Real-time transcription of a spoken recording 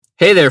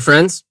Hey there,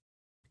 friends.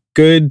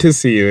 Good to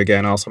see you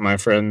again, also, my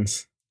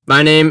friends.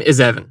 My name is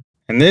Evan.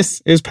 And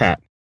this is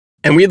Pat.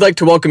 And we'd like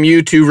to welcome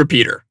you to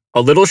Repeater, a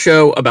little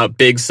show about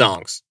big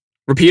songs.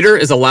 Repeater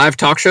is a live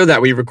talk show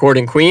that we record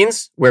in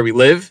Queens, where we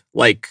live,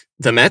 like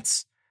the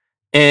Mets.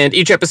 And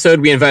each episode,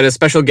 we invite a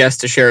special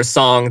guest to share a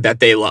song that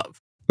they love.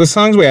 The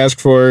songs we ask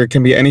for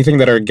can be anything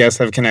that our guests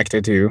have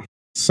connected to.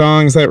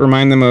 Songs that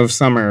remind them of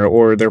summer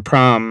or their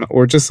prom,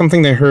 or just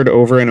something they heard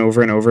over and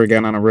over and over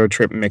again on a road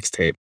trip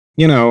mixtape.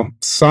 You know,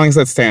 songs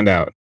that stand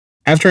out.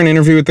 After an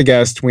interview with the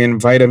guest, we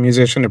invite a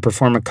musician to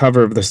perform a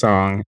cover of the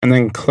song and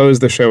then close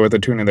the show with a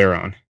tune of their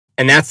own.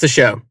 And that's the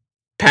show.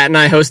 Pat and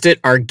I host it.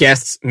 Our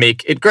guests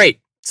make it great.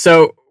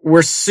 So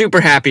we're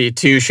super happy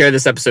to share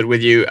this episode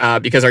with you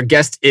because our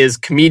guest is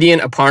comedian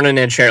Aparna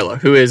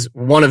Nancherla, who is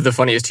one of the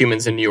funniest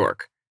humans in New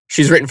York.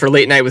 She's written for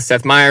Late Night with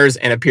Seth Meyers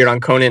and appeared on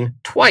Conan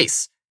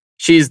twice.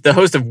 She's the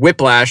host of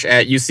Whiplash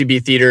at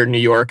UCB Theater, New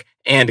York,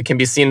 and can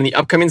be seen in the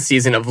upcoming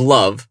season of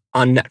Love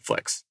on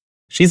Netflix.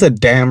 She's a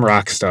damn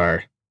rock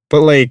star,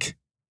 but like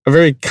a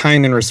very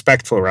kind and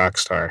respectful rock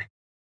star.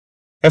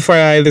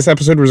 FYI, this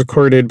episode was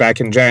recorded back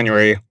in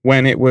January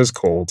when it was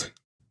cold.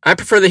 I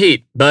prefer the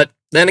heat, but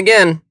then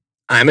again,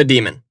 I'm a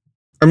demon.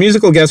 Our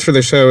musical guest for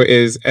the show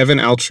is Evan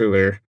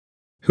Altschuler,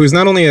 who is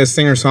not only a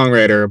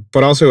singer-songwriter,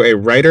 but also a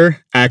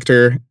writer,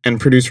 actor,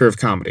 and producer of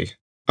comedy.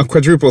 A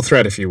quadruple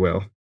threat, if you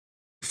will.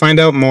 Find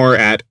out more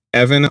at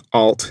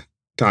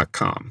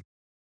evanalt.com.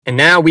 And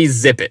now we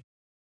zip it.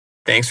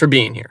 Thanks for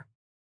being here.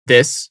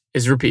 This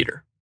is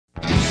Repeater.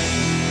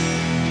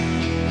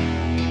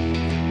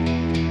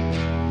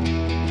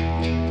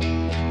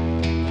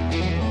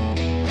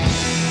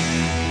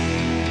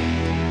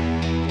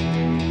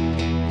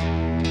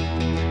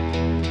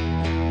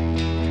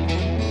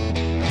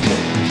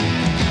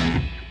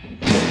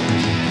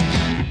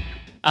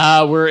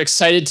 We're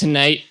excited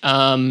tonight.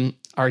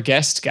 Our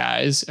guest,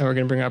 guys, and we're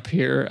going to bring up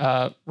here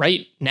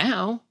right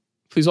now.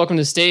 Please welcome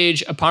to the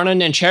stage Aparna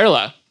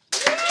Nancherla.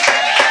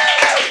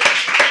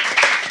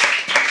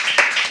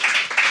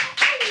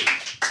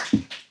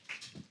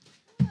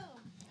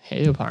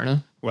 Hey,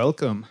 Aparna.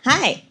 Welcome.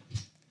 Hi.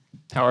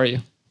 How are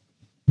you?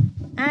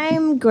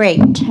 I'm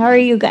great. How are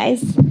you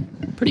guys?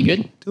 Pretty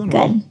good. Doing Good.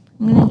 well.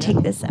 I'm going to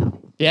take this out.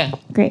 Yeah.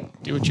 Great.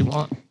 Do what you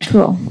want.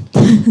 Cool.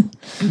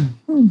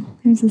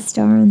 There's a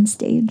star on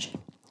stage.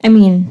 I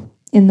mean,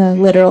 in the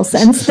literal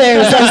sense,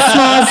 there's a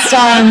small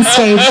star on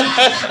stage.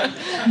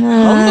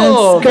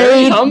 Humble, It's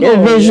very great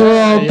humble. visual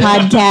Yeah.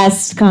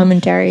 podcast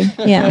commentary.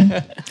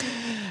 Yeah.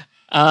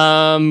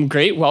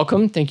 Great.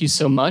 Welcome. Thank you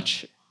so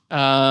much.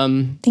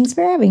 Thanks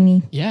for having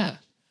me. Yeah.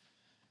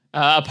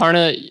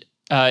 Aparna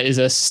is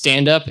a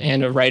stand-up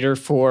and a writer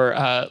for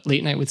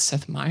Late Night with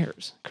Seth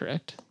Meyers,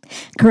 correct?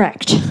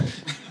 Correct.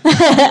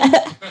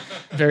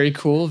 Very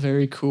cool.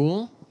 Very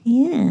cool.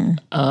 Yeah.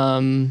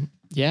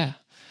 Yeah.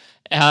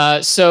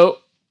 So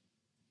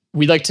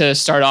we'd like to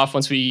start off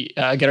once we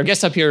get our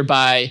guest up here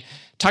by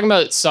talking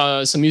about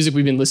some music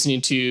we've been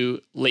listening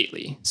to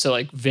lately. So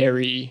like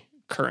very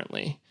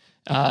currently.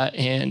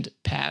 And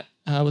Pat,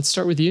 let's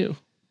start with you.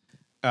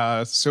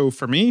 So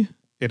for me,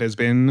 it has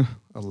been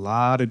a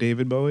lot of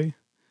David Bowie.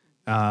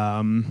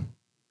 The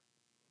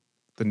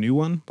new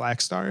one, Black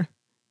Star,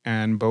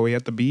 and Bowie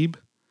at the Beeb.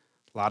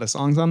 A lot of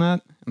songs on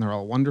that, and they're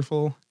all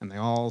wonderful, and they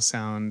all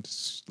sound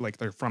like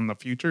they're from the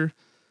future.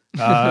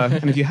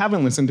 And if you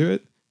haven't listened to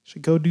it, you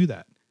should go do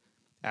that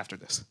after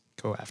this.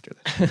 Go after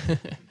this.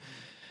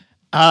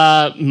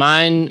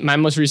 My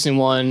most recent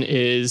one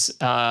is,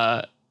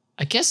 I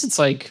guess it's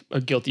like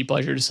a guilty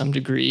pleasure to some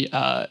degree.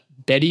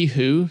 Betty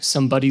Who,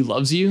 Somebody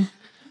Loves You.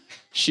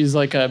 She's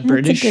like a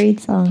British a great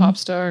song. pop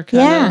star.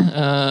 Kinda.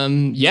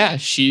 Yeah. Yeah. I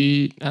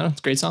don't know. It's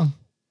a great song.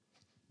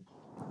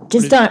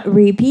 Just on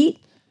repeat?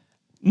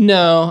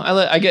 No,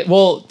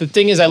 the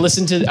thing is I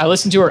listened to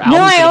her album. No,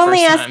 for I the only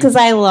first ask time. because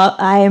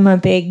I am a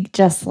big,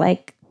 just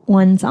like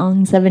one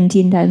song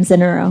 17 times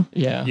in a row.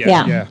 Yeah.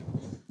 Yeah.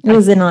 It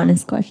was an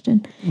honest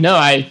question. No,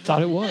 I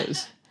thought it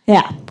was.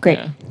 Yeah, great.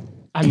 Yeah.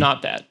 I'm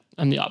not that.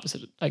 I'm the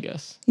opposite, I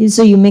guess.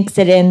 So you mix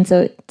it in,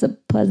 so it's a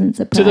pleasant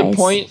surprise. To the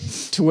point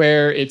to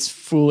where it's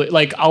foolish.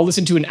 Like I'll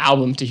listen to an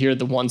album to hear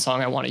the one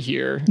song I want to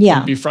hear. Yeah.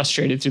 And be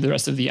frustrated through the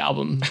rest of the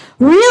album.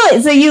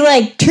 Really? So you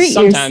like treat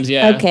Sometimes,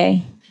 yeah.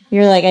 Okay.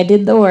 You're like, I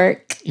did the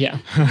work. Yeah.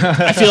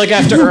 I feel like I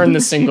have to earn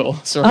the single.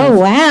 Sort of. Oh,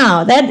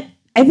 wow. I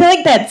feel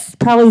like that's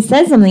probably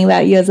says something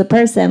about you as a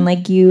person.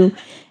 Like you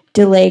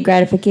delay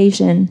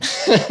gratification.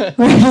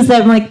 Whereas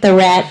I'm like the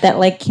rat that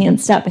like can't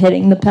stop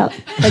hitting the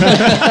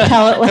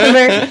pellet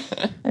lever.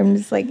 I'm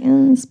just like,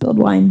 spilled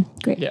wine.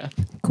 Great. Yeah.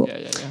 Cool.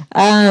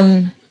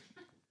 Yeah.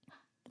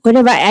 What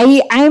about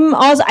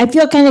I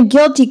feel kind of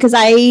guilty because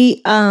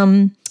I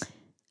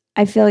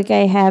feel like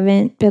I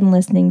haven't been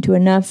listening to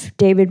enough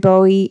David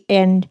Bowie,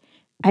 and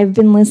I've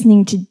been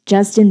listening to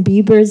Justin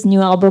Bieber's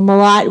new album a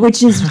lot,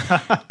 which is,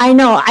 I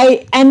know,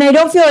 I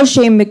don't feel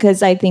ashamed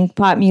because I think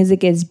pop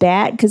music is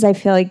bad because I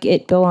feel like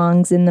it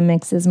belongs in the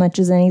mix as much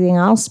as anything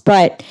else.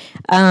 But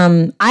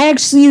I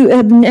actually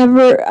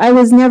I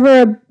was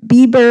never a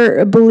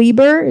Bieber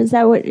believer. Is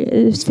that what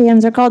his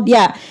fans are called?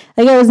 Yeah.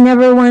 Like I was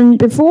never one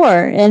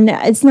before. And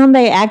it's not that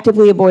I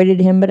actively avoided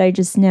him, but I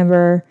just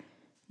never,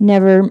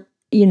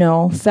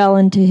 fell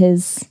into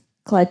his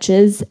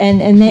clutches, and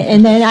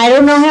then I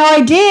don't know how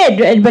I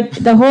did, but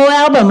the whole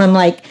album I'm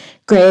like,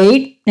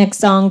 great, next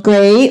song,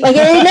 great, like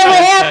it never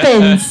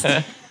happens.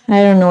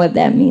 I don't know what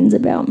that means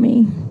about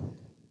me.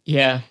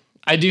 Yeah,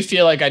 I do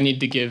feel like I need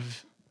to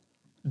give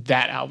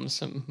that album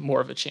some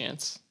more of a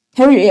chance.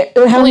 How I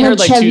only heard much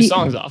like have two you,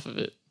 songs off of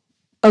it,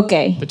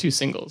 okay, the 2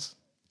 singles.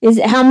 is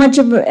how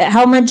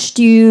much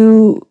do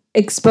you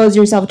expose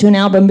yourself to an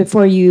album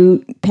before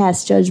you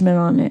pass judgment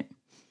on it?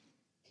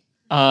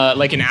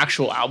 Like an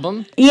actual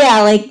album?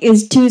 Yeah, like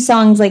is 2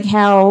 songs, like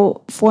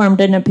how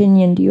formed an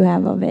opinion do you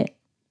have of it?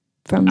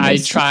 From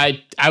this?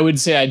 I would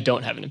say I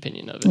don't have an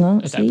opinion of it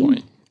at that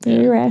point.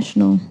 Very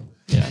rational.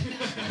 Yeah.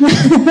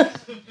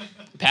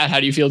 Pat, how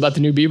do you feel about the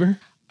new Bieber?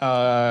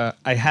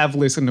 I have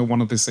listened to one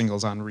of the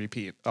singles on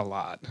repeat a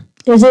lot.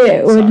 Is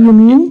it? What do you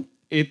mean?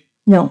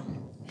 No.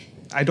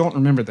 I don't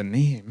remember the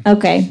name.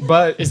 Okay.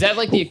 But Is that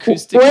like the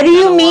acoustic? What do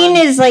you kinda mean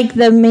one? is like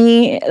the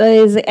main?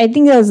 I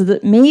think that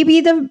was maybe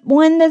the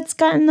one that's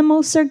gotten the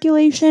most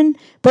circulation.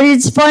 But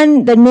it's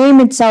fun. The name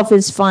itself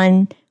is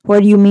fun.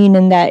 What do you mean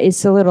in that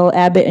it's a little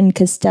Abbott and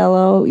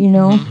Costello,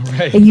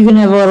 Right. Like you can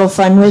have a little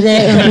fun with it.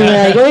 And you're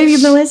like, what have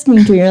you been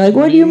listening to? You're like,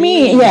 what do you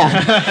mean?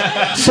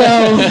 Yeah. So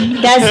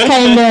that's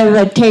kind of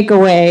a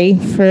takeaway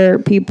for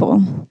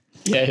people.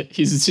 Yeah,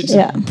 he's just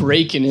Yeah.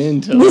 breaking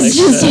into This like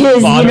just the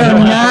is, vaudeville.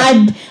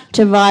 nod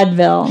to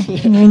vaudeville.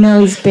 We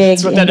know he's big.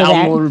 That's what that into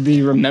album will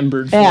be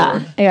remembered for.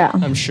 Yeah.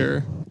 I'm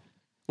sure.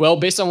 Well,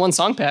 based on one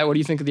song, Pat, what do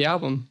you think of the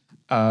album?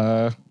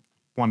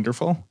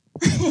 wonderful.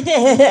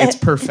 It's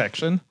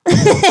perfection.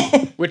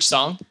 Which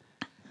song?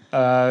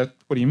 What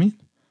do you mean?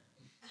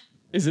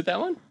 Is it that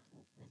one?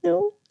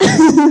 No.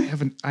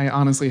 I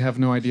honestly have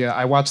no idea.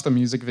 I watched the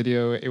music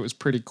video. It was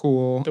pretty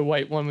cool The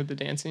white one with the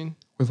dancing?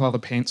 with all the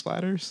paint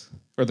splatters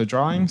or the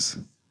drawings.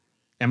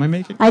 Am I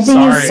making? I think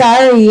it's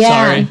sorry, yeah.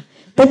 Sorry.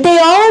 But they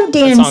all have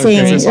song is dancing. great.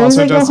 Is this It was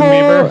also like Justin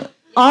Bieber?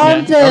 all Yeah.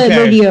 of the Okay.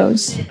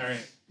 videos.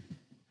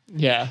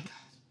 Yeah.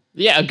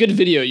 Yeah, a good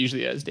video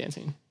usually has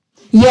dancing.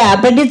 Yeah,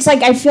 but it's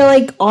like I feel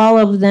like all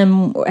of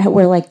them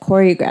were like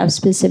choreographed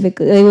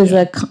specifically. It was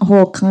a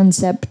whole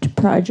concept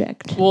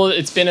project. Well,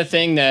 it's been a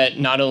thing that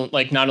not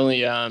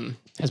only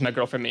has my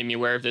girlfriend made me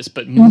aware of this,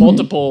 but Mm-hmm.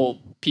 multiple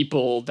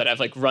people that I've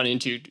like run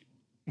into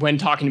when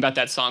talking about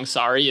that song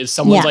 "Sorry" is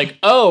someone's Yeah. like,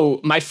 "Oh,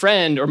 my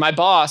friend or my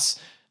boss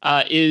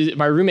is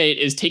my roommate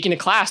is taking a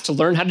class to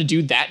learn how to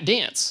do that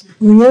dance."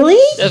 Really?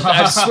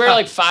 I swear,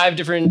 like 5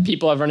 different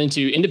people I've run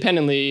into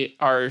independently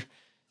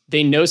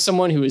they know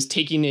someone who is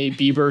taking a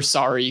Bieber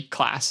 "Sorry"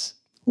 class.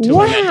 To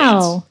learn that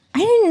dance. Wow. I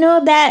didn't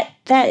know that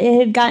it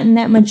had gotten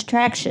that much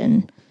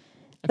traction.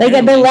 Like the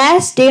Apparently.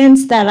 last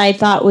dance that I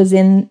thought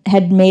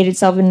had made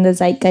itself in the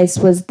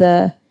zeitgeist was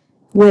the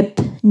whip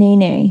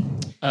nene.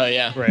 Oh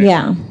yeah, Right.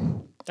 Yeah.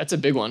 that's a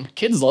big one.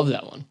 Kids love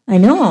that one. I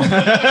know.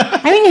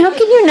 I mean, how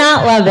can you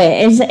not love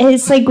it?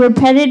 It's like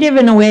repetitive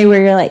in a way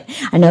where you're like,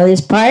 I know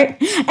this part, and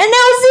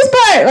now it's this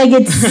part. Like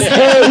it's,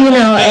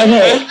 and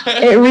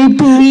it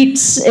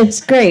repeats.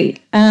 It's great.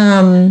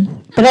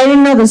 But I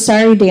didn't know the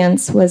sorry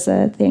dance was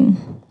a thing.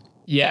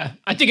 Yeah,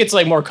 I think it's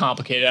like more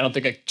complicated. I don't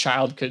think a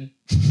child could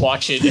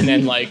watch it and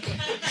then like,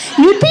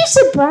 You'd be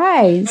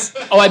surprised.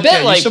 oh, I bet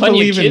you like should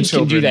plenty of believe in kids can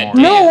do children that.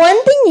 more. No, dance.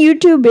 one thing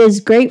YouTube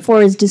is great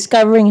for is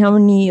discovering how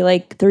many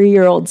like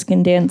 3-year-olds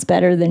can dance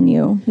better than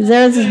you. 'Cause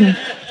there's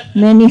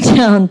many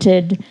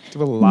talented,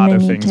 Do a lot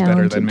of things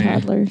better than me.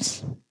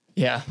 toddlers.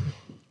 Yeah,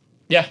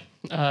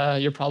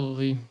 you're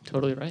probably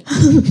totally right.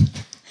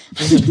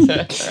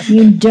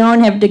 You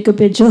don't have to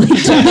capitulate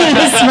to me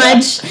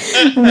this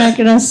much. I'm not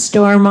gonna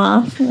storm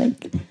off.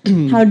 Like,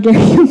 how dare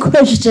you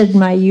question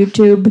my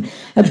YouTube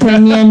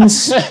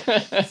opinions?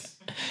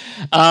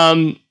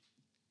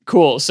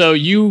 Cool. So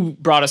you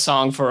brought a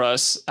song for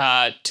us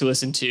to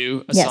listen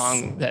to, a Yes.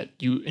 song that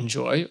you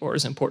enjoy or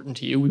is important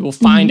to you. We will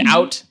find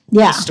out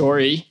Yeah. the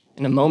story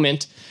in a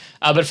moment.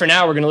 But for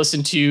now, we're going to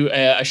listen to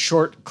a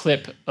short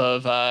clip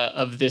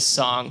of this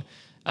song.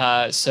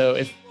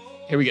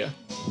 Here we go.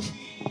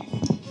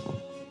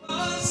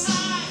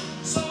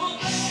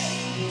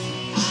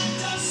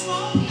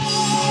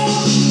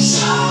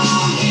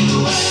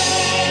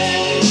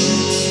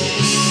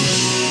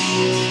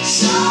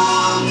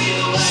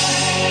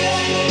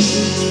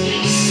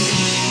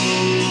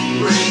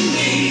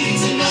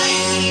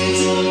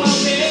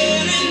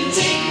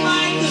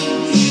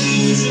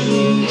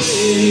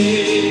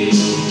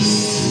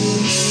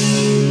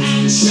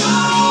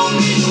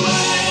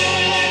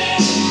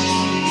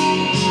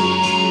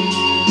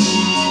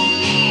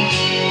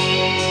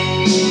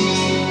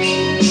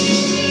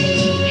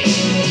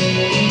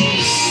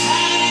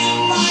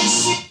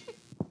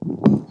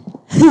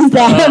 Is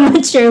that how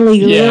much you're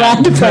legally Yeah.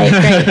 allowed to play?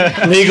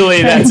 Great.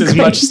 Legally, that's as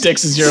much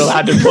Styx as you're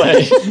allowed to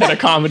play at a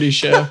comedy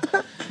show.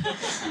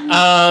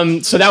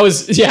 So that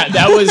was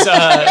That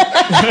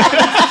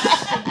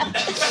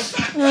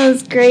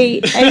was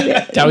great.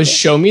 that was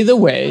 "Show Me the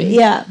Way"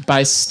 Yeah.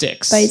 by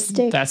Styx. By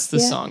Styx, That's the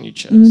yeah. song you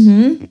chose.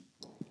 Mm-hmm.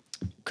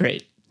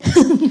 Great.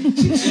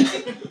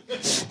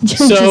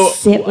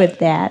 Just sit with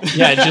that.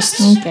 Yeah,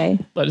 just Okay.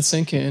 let it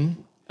sink in.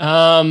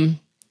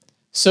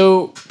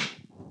 So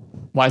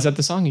why is that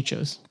the song you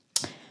chose?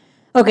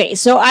 Okay,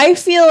 so I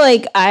feel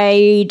like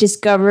I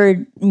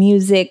discovered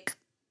music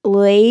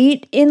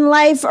late in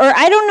life, or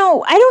I don't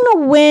know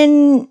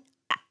when.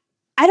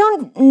 I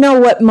don't know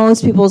what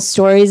most people's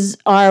stories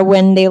are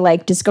when they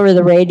like discover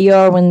the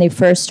radio or when they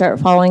first start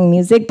following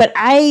music, but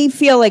I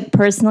feel like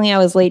personally I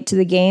was late to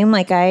the game.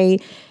 Like I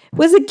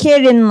was a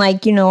kid in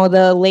like, you know,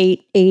 the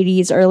late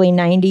 80s, early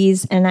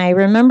 90s, and I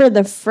remember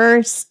the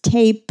first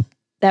tape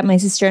that my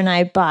sister and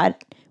I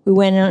bought, we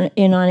went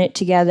in on it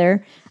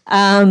together,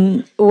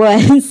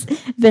 was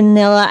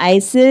Vanilla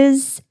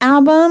Ice's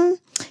album.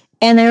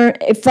 And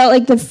it felt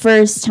like the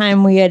first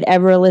time we had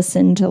ever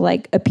listened to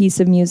like a piece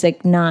of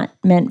music not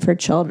meant for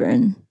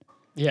children.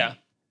 Yeah.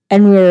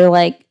 And we were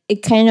like,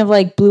 it kind of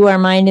like blew our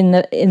mind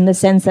in the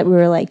sense that we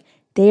were like,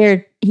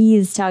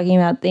 he's talking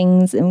about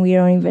things and we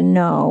don't even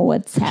know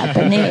what's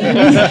happening.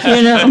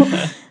 You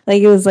know?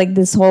 Like it was like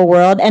this whole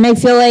world. And I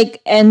feel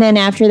like, and then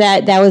after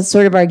that, that was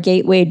sort of our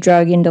gateway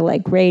drug into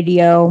like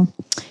radio,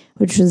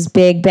 which was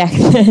big back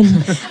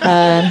then.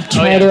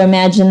 Try to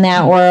imagine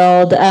that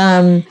world.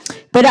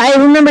 But I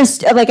remember,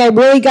 I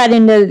really got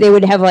into, they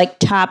would have, like,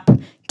 top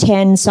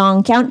 10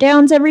 song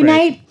countdowns every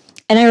night.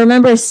 And I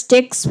remember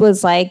Styx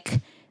was,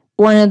 like,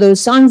 one of those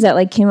songs that,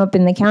 like, came up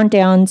in the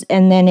countdowns.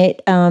 And then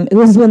it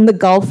was when the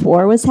Gulf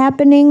War was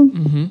happening.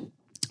 Mm-hmm.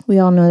 We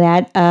all know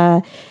that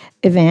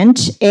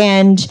event.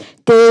 And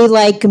they,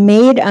 like,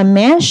 made a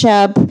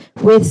mashup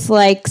with,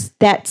 like,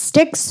 that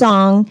Styx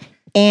song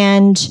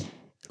and,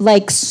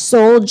 like,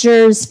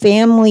 soldiers'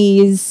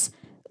 families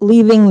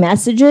leaving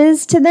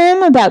messages to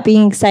them about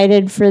being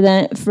excited for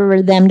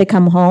them to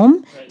come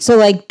home. Right. So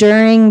like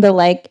during the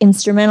like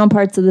instrumental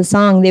parts of the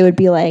song, they would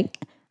be like,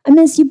 "I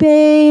miss you,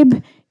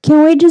 babe.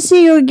 Can't wait to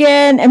see you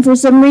again." And for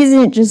some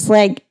reason, it just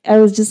like I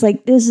was just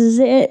like, "This is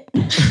it.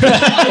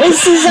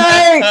 This is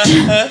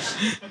art."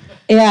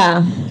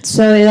 Yeah.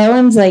 So that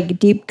one's like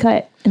deep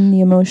cut in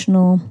the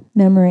emotional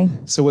memory.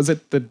 So was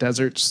it the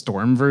Desert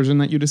Storm version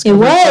that you It discovered?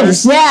 was.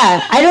 First?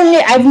 Yeah.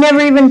 I've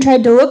never even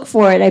tried to look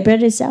for it. I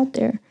bet it's out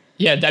there.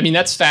 Yeah, I mean,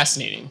 that's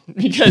fascinating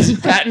because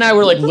Pat and I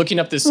were like looking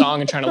up this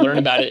song and trying to learn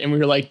about it. And we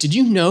were like, did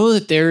you know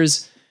that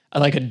there's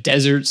like a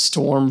Desert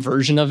Storm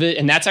version of it?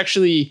 And that's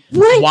actually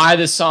why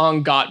the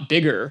song got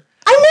bigger.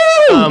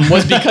 I know.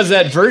 Was because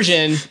that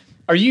version.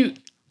 Are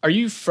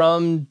you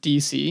from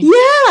DC?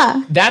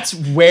 Yeah. That's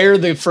where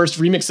the first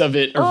remix of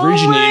it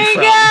originated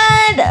from.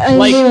 God. I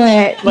knew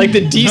it. Like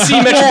the DC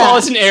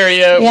metropolitan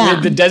area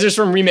with the Desert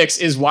Storm remix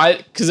is why,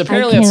 because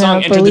apparently that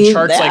song entered the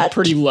charts like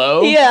pretty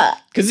low. Yeah.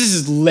 Because this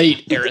is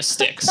late era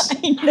Styx.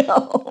 I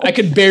know. I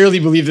could barely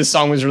believe this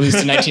song was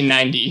released in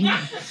 1990.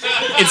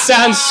 It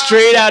sounds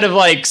straight out of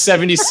like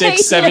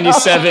 76,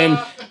 77,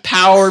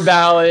 power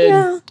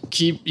ballad.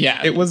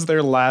 Yeah. It was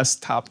their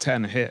last top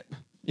 10 hit.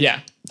 Yeah.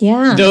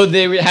 Yeah. Though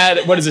they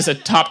had, what is this, a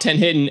top 10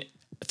 hit in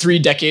 3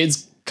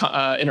 decades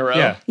in a row?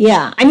 Yeah.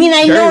 Yeah. I mean,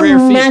 I Very know rare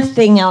feat.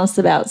 nothing else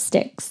about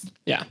Styx.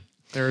 Yeah.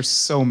 There are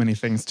so many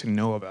things to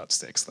know about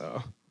Styx,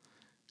 though.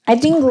 I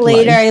think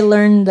later I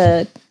learned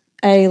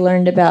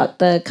about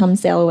the "Come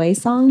Sail Away"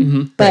 song,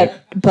 Mm-hmm. but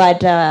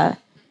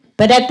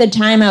at the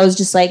time I was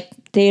just like,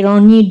 they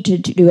don't need to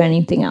do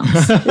anything else.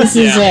 This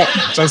is it.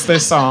 Just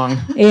this song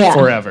Yeah.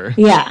 forever.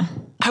 Yeah.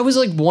 I was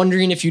like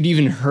wondering if you'd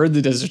even heard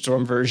the Desert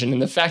Storm version,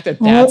 and the fact that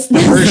that's the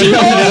version you the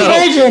only know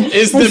version.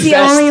 is That's the the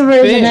best only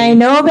version thing. I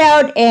know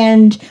about.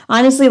 And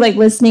honestly, like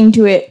listening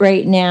to it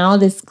right now,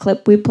 this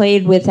clip we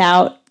played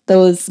without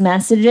those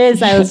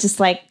messages, I was just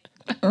like,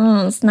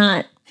 it's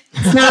not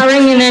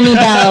ringing any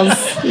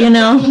bells, you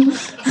know?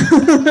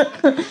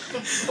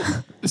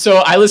 So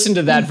I listened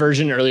to that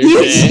version earlier You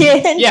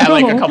today. did? Yeah,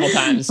 like a Oh. couple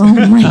times. Oh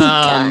my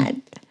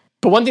God.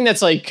 But one thing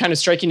that's like kind of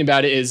striking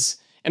about it is,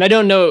 and I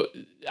don't know,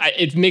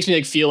 it makes me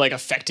like feel like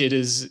affected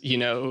as, you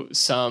know,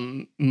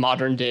 some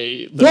modern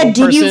day liberal Yeah,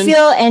 did you person.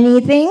 feel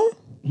anything?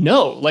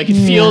 No, like it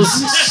feels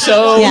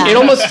so. Yeah. It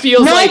almost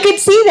feels No, like I could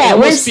see that. It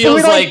We're, almost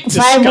feels we're like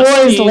 5 wars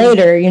disgusting.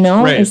 later, you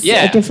know? Right. It's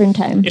Yeah. a different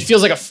time. It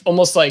feels like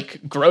almost like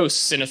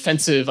gross and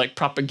offensive, like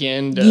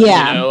propaganda.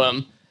 Yeah. You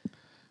know,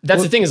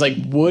 that's the thing is like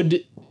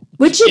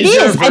Which it is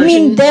there a is. I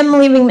mean, version? them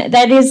leaving,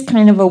 that is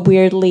kind of a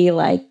weirdly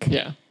like,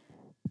 yeah.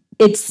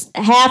 it's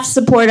half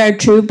support our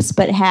troops,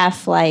 but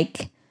half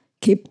like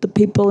keep the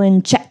people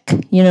in check,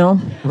 you know?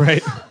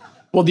 Right.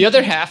 Well, the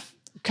other half,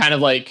 kind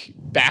of like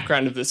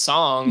background of the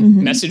song,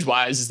 Mm-hmm. message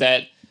wise, is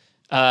that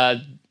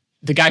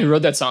the guy who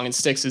wrote that song in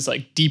Styx is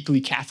like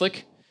deeply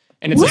Catholic,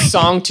 and it's a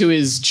song to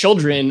his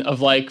children of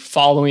like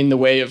following the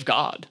way of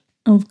God.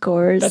 Of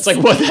course. That's like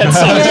what that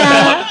song is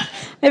about.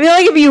 I feel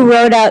like if you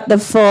wrote out the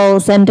full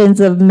sentence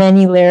of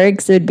many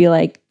lyrics, it would be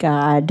like,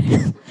 God.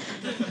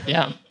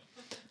 Yeah.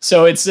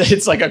 So it's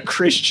like a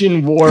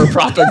Christian war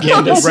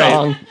propaganda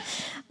song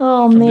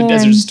Oh, from man. the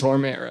Desert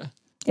Storm era.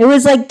 It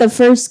was like the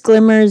first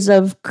glimmers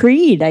of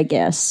Creed, I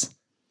guess.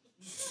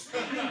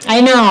 I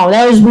know.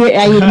 That was weird.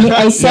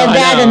 I said No, I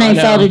that know, and I I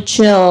know. felt a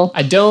chill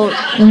I don't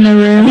in the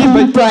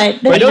room.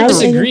 But I don't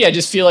disagree. I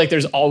just feel like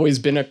there's always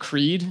been a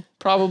Creed,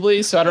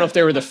 probably. So I don't know if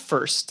they were the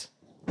first.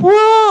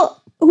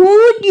 Well, who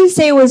would you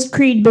say was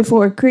Creed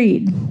before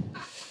Creed?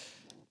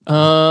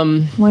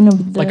 One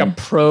of the... Like a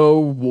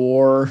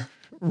pro-war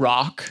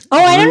rock.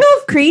 Oh, I don't know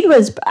if Creed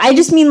was... I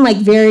just mean like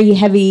very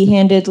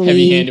heavy-handedly...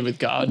 Heavy-handed with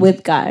God.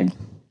 With God.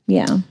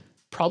 Yeah.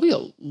 Probably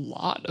a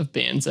lot of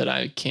bands that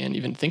I can't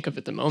even think of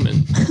at the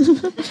moment.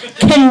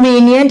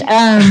 Convenient.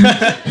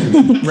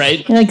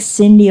 Right? Like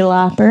Cyndi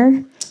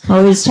Lauper.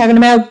 Always talking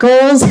about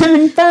girls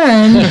having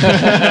fun.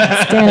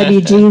 It's gotta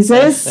be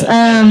Jesus.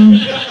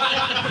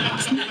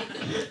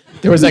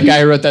 There was that guy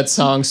who wrote that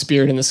song,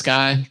 Spirit in the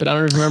Sky, but I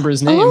don't remember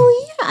his name.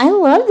 Oh, yeah. I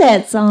love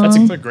that song. That's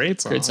It's a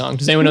great song. great song.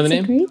 Does anyone know the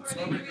That's a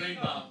name? great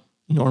song.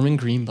 Norman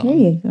Greenbaum. There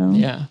you go.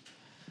 Yeah.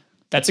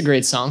 That's a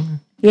great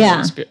song.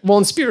 Yeah. Well,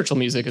 and spiritual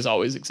music has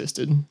always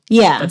existed.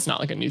 Yeah. That's not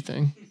like a new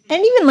thing.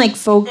 And even like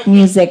folk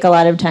music a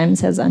lot of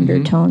times has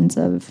undertones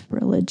of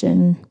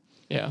religion.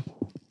 Yeah.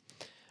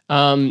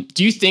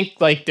 Do you think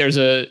like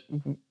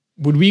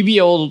would we be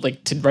able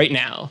like to right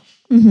now,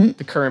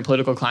 the current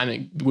political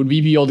climate, would we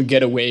be able to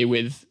get away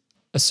with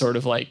a sort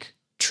of like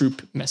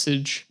troop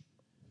message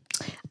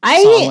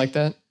song like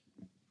that?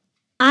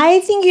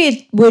 I think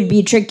it would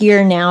be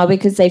trickier now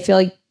because I feel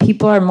like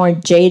people are more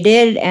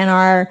jaded and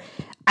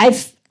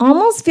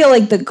almost feel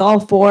like the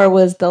Gulf War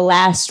was the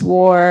last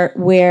war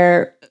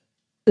where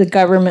the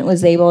government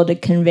was able to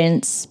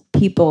convince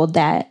people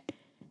that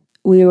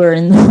we were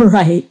in the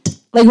right.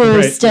 Like we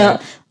were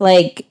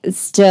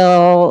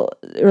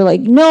we're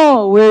like,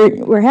 no,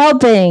 we're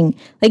helping.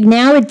 Like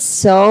now it's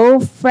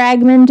so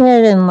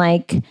fragmented and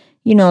like,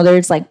 you know,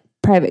 there's like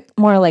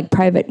more like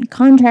private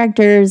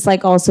contractors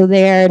like also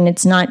there, and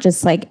it's not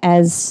just like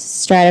as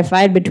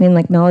stratified between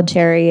like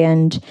military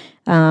and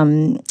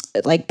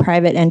like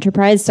private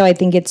enterprise. So I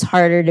think it's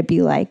harder to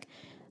be like,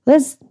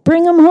 let's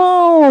bring them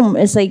home.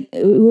 It's like,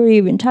 who are you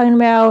even talking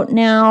about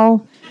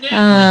now?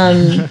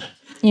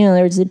 You know,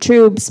 there's the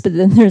troops, but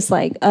then there's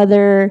like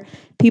other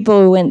people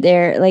who went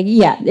there. Like,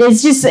 yeah,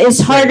 it's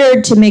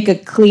harder to make a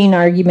clean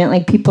argument.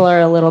 Like people are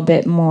a little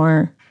bit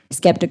more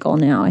skeptical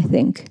now, I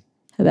think,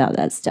 about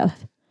that stuff.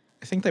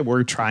 I think they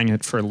were trying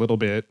it for a little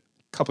bit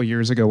a couple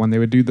years ago when they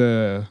would do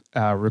the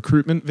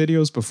recruitment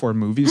videos before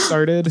movies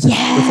started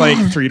with like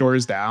 3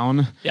 Doors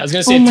Down. Yeah, I was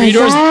gonna say Oh my Three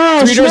Doors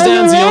gosh,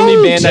 Down is the only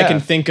right. band I Yeah. can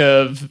think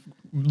of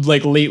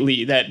like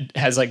lately that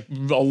has like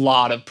a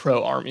lot of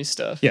pro army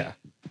stuff. Yeah.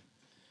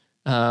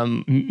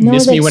 Miss Me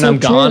that's When so I'm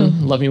Gone,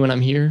 true. Love Me When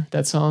I'm Here.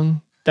 That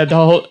song. That the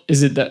whole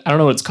is it? I don't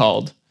know what it's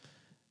called.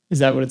 Is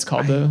that what it's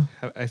called though?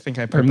 I think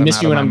I Or put them Miss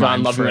out Me of When my I'm Gone,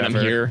 mind Love Me When I'm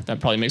forever. Here. That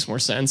probably makes more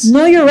sense.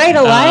 No, you're right.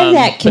 A lot of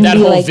that can but that be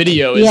whole like,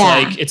 video is yeah.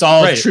 like it's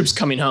all Right. troops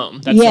coming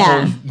home. That's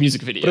Yeah. the whole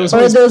music video. But it was or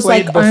always those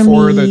played like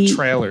before army the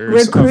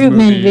trailers of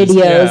recruitment movies.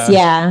 videos.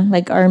 Yeah,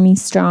 like Army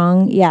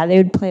Strong. Yeah, they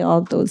would play all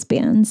of those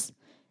bands.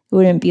 It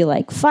wouldn't be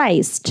like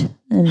Feist.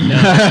 And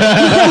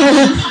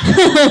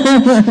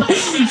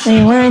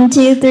say 1,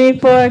 2, 3,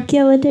 4,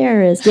 kill a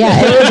terrorist.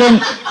 Yeah,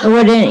 it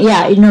wouldn't.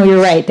 Yeah, you know,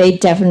 you're right. They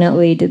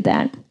definitely did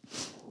that.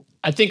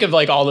 I think of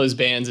like all those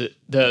bands,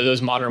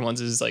 those modern ones,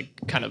 is like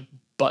kind of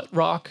butt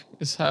rock.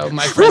 Is how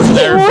my friends and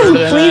I refer to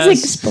them Please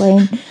as.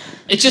 explain.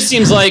 It just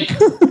seems like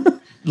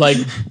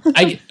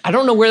I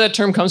don't know where that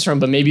term comes from,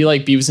 but be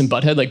like Beavis and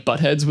Butthead, like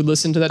Buttheads would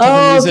listen to that type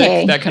of music,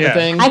 okay. that kind of Yeah.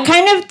 thing. I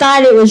kind of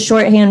thought it was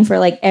shorthand for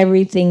like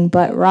everything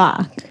but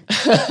rock.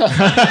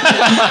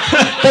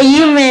 But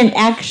you meant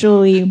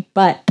actually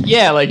but.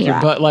 Yeah, like your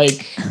rock. butt,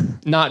 like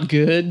not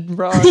good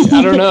rock.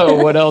 I don't know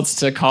what else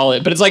to call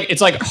it, but it's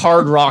like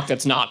hard rock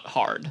that's not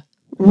hard.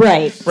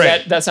 Right.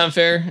 Right. That sound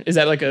fair? Is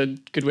that like a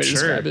good way to Sure.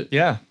 describe it?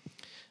 Yeah.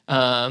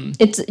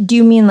 Do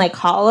you mean like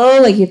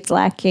hollow? Like it's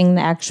lacking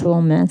the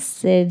actual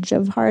message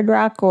of hard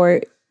rock,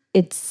 or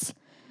it's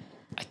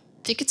I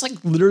think it's like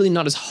literally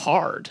not as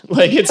hard.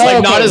 Like it's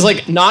like not okay. as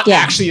like not Yeah.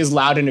 actually as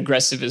loud and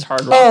aggressive as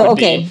hard rock Oh, would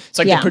okay. be. It's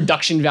like Yeah. the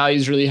production value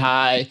is really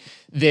high.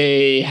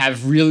 They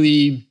have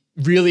really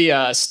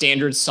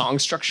standard song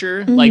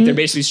structure. Like they're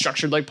basically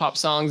structured like pop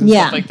songs and Mm-hmm.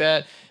 Yeah. stuff like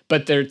that.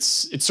 But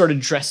it's sort of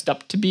dressed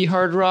up to be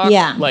hard rock.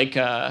 Yeah. Like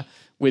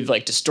with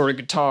like distorted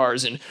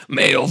guitars and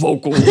male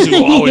vocals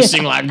who always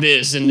sing like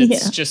this. And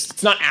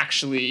it's not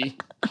actually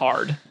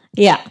hard.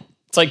 yeah.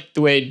 It's like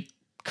the way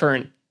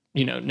current,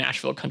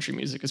 Nashville country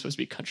music is supposed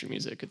to be country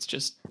music. It's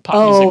just pop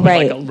Oh, music with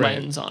right. like a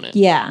lens on it.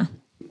 Yeah.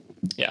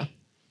 Yeah.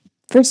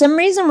 For some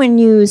reason, when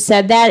you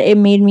said that, it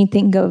made me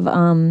think of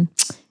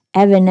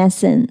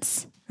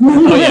Evanescence.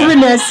 Oh, yeah.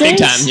 Evanescence? Big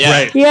time. Yeah.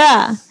 Right.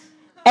 Yeah.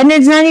 And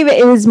it's not even,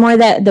 it was more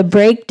that the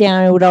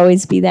breakdown, it would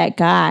always be that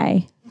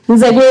guy. It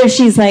was like where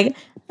she's like,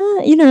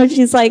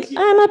 she's like,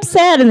 I'm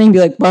upset. And then be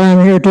like, well,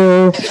 I'm here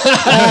too.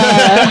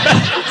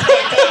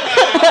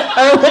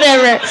 or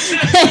whatever.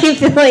 I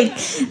feel like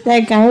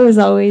that guy was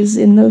always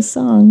in those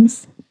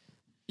songs.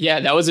 Yeah,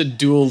 that was a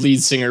dual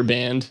lead singer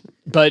band,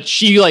 but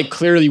she like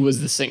clearly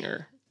was the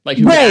singer, like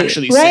who could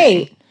actually sing.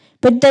 Right.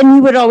 But then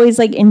he would always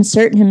like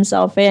insert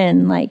himself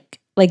in, like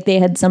they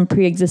had some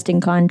pre-existing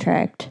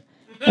contract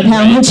of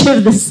how much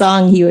of the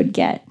song he would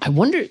get. I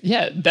wonder,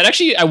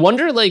 I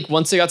wonder like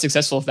once they got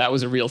successful if that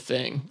was a real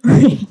thing.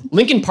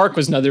 Linkin Park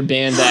was another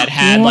band that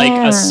had like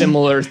a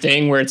similar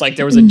thing where it's like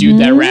there was a dude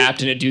that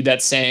rapped and a dude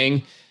that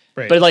sang.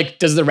 Right. But like,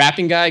 does the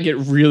rapping guy get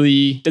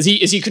really, is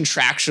he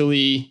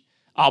contractually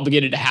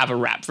obligated to have a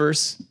rap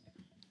verse?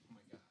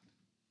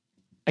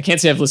 I can't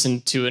say I've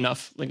listened to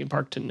enough Linkin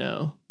Park to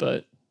know,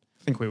 but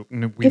I think we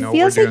know It what we're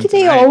feels doing like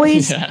they tonight.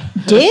 always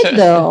did,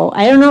 though.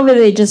 I don't know if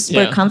they just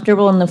were Yeah.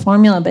 comfortable in the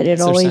formula, but it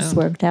their always sound.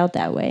 worked out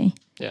that way.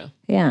 yeah,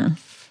 Yeah.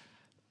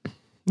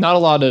 not a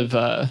lot of,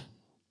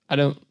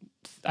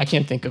 I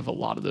can't think of a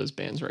lot of those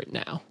bands right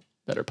now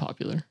that are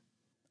popular.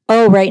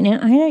 Oh, right now?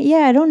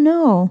 I don't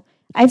know.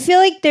 I feel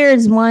like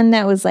there's one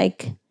that was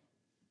like,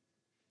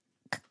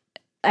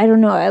 I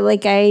don't know.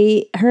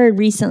 I heard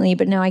recently,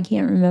 but now I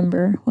can't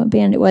remember what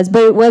band it was.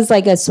 But it was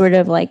like a sort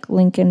of like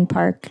Linkin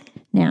Park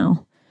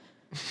now.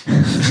 They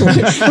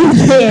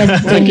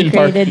had been Linkin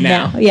Park created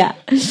now. Yeah.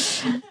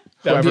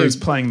 Whoever is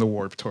playing the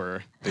Warped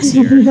Tour this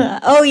year.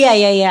 Oh,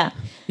 yeah.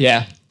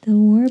 Yeah. The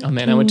Warped Oh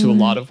man, I went to a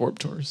lot of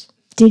Warped Tours.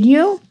 Did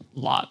you? A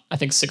lot. I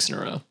think 6 in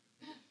a row.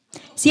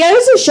 See, I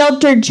was a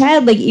sheltered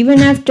child. Like, even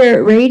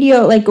after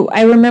radio, like,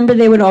 I remember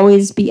they would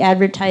always be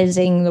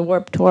advertising the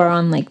Warped Tour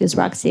on, like, this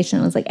rock station.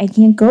 I was like, I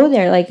can't go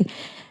there. Like,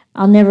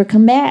 I'll never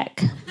come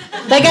back.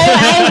 Like,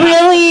 I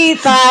really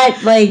thought,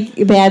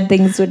 like, bad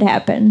things would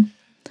happen.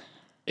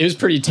 It was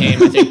pretty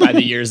tame, I think, by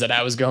the years that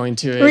I was going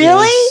to it.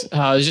 Really? It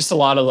was just a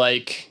lot of,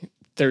 like,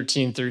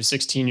 13 through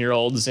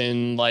 16-year-olds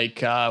in,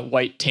 like,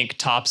 white tank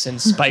tops and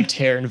spiked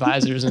hair and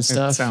visors and That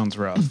stuff. sounds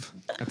rough.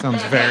 That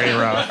sounds very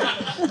rough.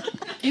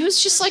 It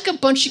was just, like, a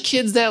bunch of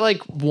kids that,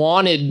 like,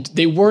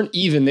 they weren't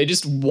even. They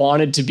just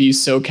wanted to be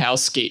SoCal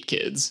skate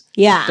kids.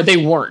 Yeah. But they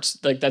weren't.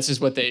 Like, that's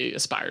just what they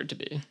aspired to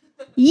be.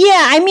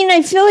 Yeah, I mean,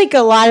 I feel like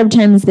a lot of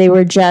times they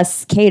were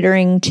just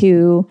catering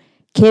to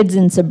kids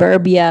in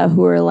suburbia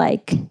who are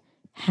like,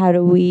 how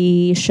do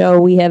we show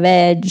we have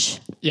edge?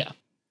 Yeah.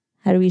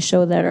 How do we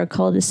show that our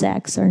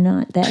cul-de-sacs are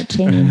not that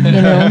chain, you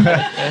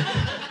know?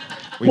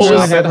 We What shop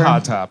was- at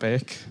Hot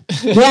Topic.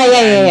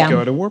 Yeah.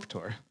 Go to Warped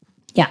Tour.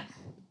 Yeah.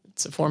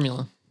 It's a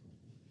formula.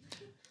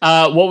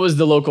 What was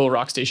the local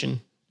rock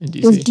station in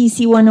DC? It was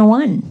DC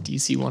 101.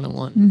 DC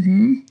 101.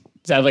 Mm-hmm.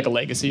 Does that have like a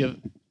legacy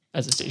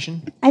as a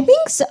station? I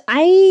think so.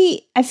 I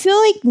feel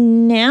like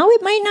now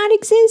it might not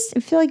exist. I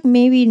feel like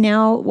maybe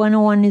now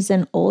 101 is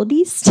an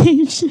oldie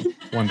station.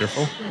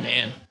 Wonderful.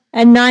 Man.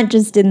 And not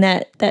just in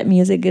that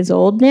music is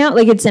old now.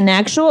 Like it's an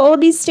actual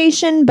oldie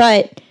station,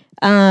 but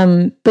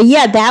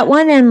yeah, that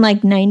one and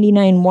like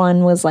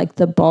 99.1 was like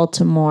the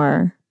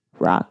Baltimore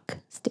rock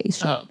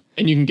station. Oh,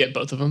 and you can get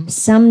both of them.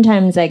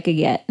 Sometimes I could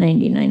get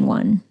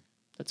 99.1.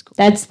 That's cool.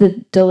 That's the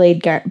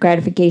delayed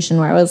gratification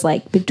where I was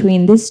like,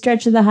 between this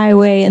stretch of the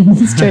highway and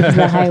this stretch of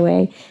the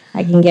highway,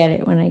 I can get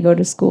it when I go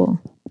to school.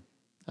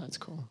 That's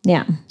cool.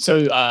 Yeah.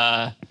 So,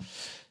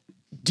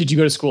 did you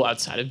go to school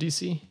outside of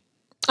DC?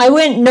 I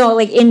went, no,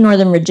 like in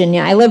Northern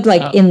Virginia. I lived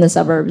like in the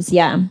suburbs.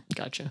 Yeah.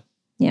 Gotcha.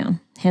 Yeah.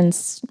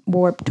 Hence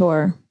Warped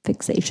Tour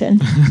fixation.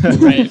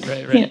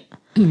 Right.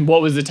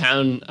 What was the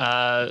town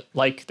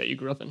like that you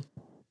grew up in?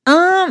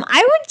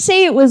 I would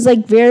say it was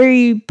like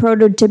very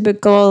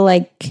prototypical,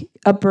 like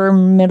upper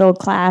middle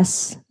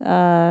class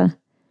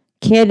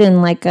kid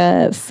in like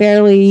a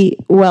fairly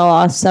well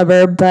off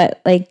suburb,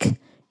 but like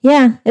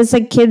yeah, it's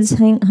like kids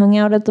hung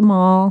out at the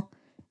mall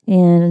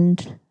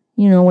and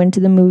you know went to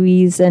the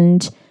movies,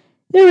 and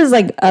there was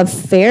like a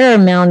fair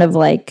amount of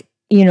like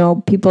you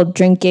know people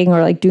drinking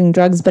or like doing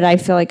drugs, but I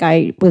feel like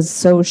I was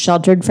so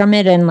sheltered from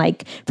it, and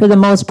like for the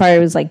most part it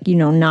was like you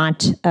know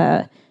not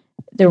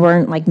there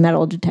weren't like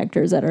metal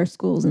detectors at our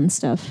schools and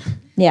stuff.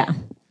 Yeah.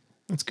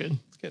 That's good.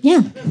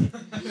 Yeah.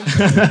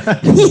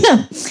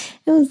 Yeah.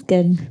 It was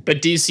good.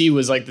 But DC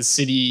was like the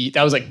city.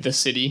 That was like the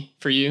city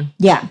for you.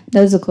 Yeah.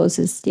 That was the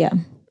closest. Yeah.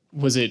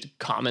 Was it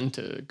common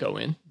to go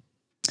in?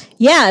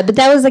 Yeah. But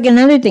that was like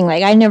another thing.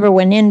 Like I never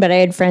went in, but I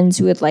had friends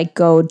who would like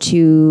go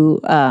to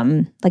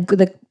like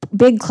the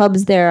big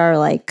clubs there are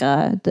like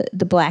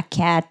the Black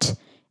Cat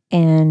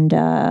and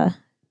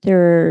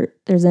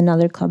there's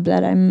another club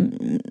that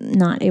I'm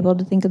not able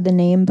to think of the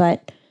name,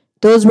 but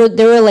there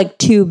were like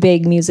two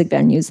big music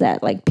venues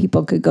that like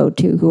people could go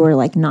to who were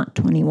like not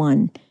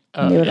 21.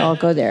 And they would all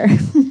go there.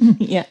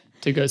 Yeah.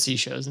 To go see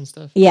shows and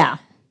stuff. Yeah.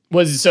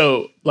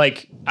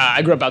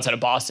 I grew up outside of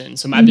Boston,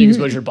 so my big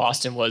exposure to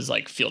Boston was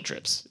like field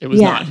trips. It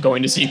was Yeah. not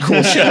going to see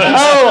cool shows.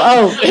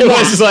 It It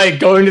was like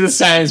going to the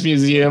science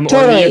museum or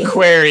Totally. the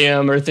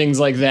aquarium or things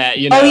like that.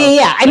 You know? Oh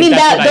yeah. I Like, mean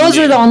that's what I those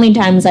were knew. the only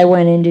times I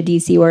went into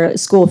DC were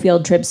school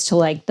field trips to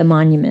like the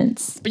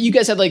monuments. But you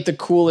guys had like the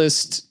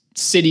coolest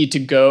city to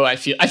go. I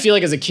feel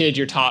like as a kid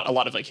you're taught a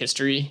lot of like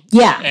history.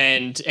 Yeah.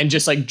 And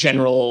just like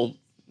general.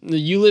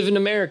 You live in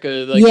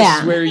America. Like Yeah.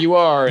 this is where you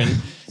are. And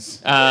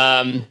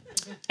And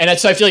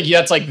so I feel like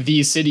that's like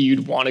the city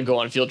you'd want to go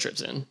on field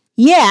trips in.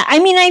 Yeah, I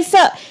mean, I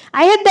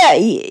had that.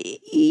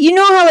 You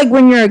know how like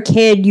when you're a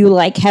kid, you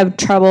like have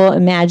trouble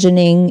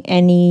imagining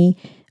any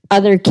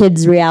other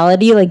kid's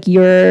reality, like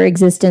your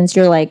existence.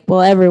 You're like,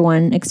 well,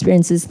 everyone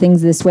experiences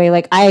things this way.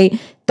 Like I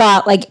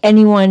thought, like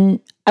anyone.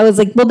 I was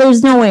like, well,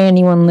 there's no way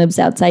anyone lives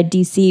outside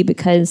DC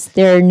because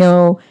there are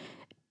no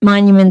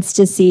monuments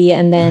to see,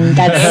 and then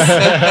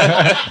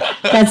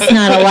that's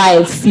not a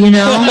life, you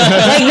know?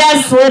 Like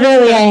that's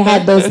literally, I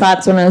had those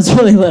thoughts when I was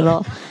really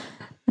little.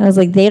 I was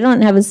like, they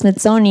don't have a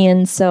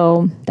Smithsonian,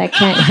 so that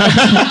can't,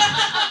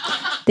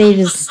 they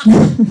just,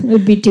 it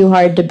would be too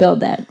hard to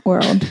build that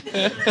world.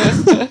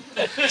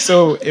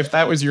 So if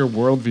that was your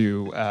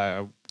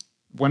worldview,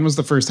 when was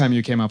the first time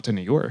you came up to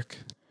New York?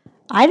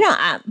 I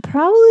don't,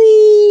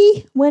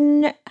 probably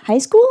when high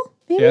school,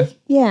 maybe? Yeah.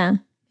 Yeah.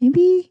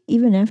 Maybe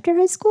even after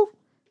high school?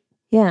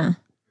 Yeah.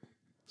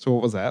 So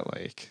what was that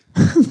like?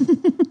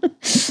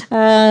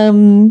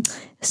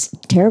 It's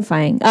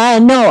terrifying.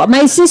 No,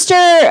 my sister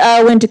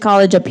went to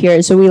college up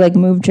here, so we like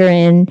moved her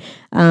in.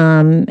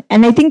 And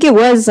I think it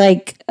was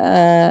like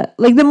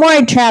the more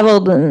I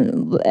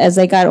traveled as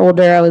I got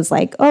older, I was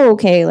like, oh,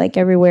 okay, like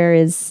everywhere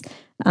has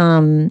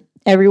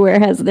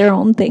their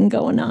own thing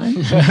going on.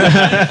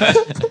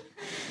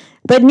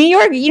 But New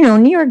York,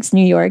 New York's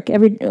New York.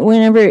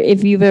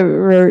 If you've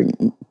ever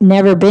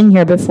never been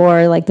here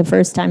before, like the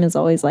first time is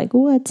always like,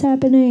 what's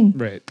happening?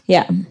 Right.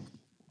 Yeah.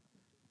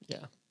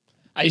 Yeah.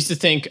 I used to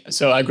think,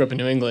 so I grew up in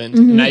New England,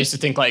 and I used to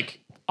think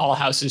like all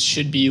houses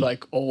should be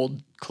like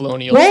old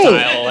colonial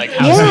style like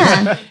houses.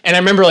 Yeah. And I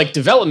remember like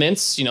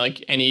developments,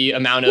 like any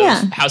amount of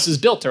Yeah. houses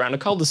built around a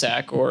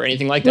cul-de-sac or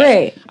anything like that.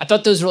 Right. I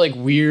thought those were like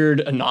weird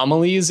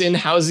anomalies in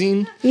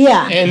housing.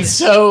 Yeah. And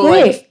so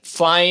Right. like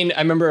flying, I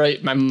remember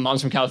my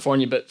mom's from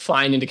California, but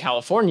flying into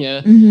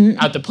California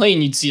out the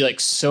plane, you'd see like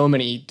so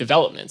many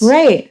developments.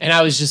 Right. And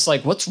I was just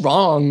like, what's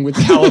wrong with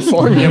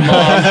California,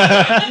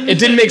 Mom? It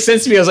didn't make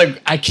sense to me. I was like,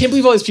 I can't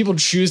believe all these people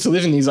choose to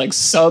live in these like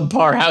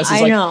subpar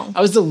houses. I know. I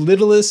was the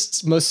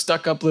littlest, most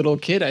stuck up little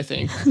kid, I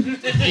think.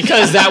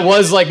 Because that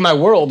was like my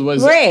world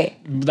was Right.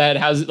 that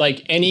house,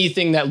 like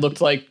anything that looked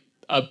like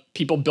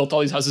people built all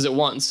these houses at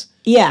once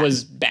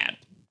was bad.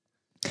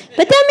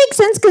 But that makes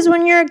sense because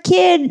when you're a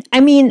kid, I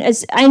mean,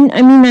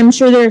 I'm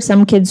sure there are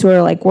some kids who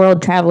are like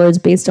world travelers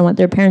based on what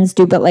their parents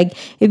do. But like,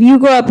 if you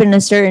grow up in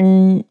a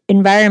certain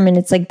environment,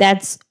 it's like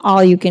that's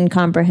all you can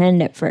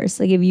comprehend at first.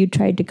 Like, if you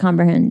tried to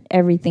comprehend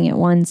everything at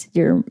once,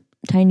 your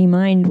tiny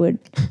mind would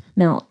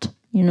melt.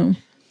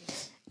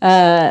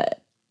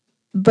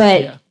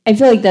 But Yeah. I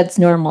feel like that's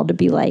normal to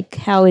be like,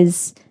 how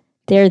is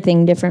their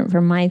thing different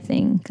from my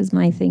thing? Because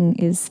my thing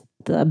is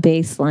the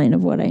baseline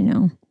of what I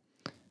know.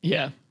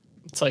 Yeah.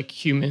 It's like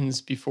humans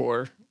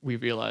before we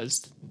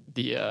realized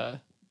the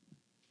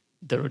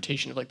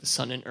rotation of like the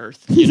sun and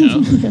earth,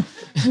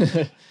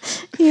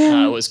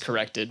 was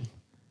corrected.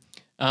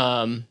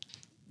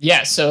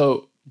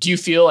 So do you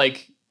feel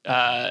like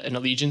an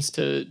allegiance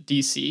to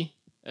DC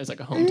as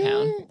like a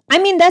hometown? I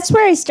mean, that's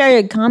where I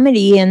started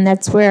comedy, and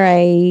that's where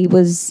I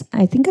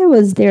think I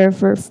was there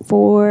for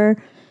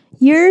 4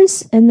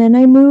 years, and then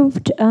I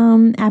moved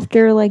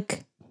after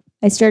like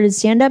I started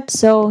stand-up.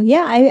 So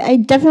yeah, I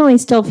definitely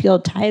still feel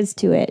ties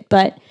to it,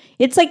 but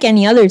it's like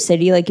any other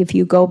city. Like if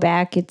you go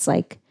back, it's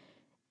like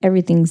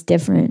everything's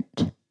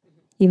different,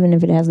 even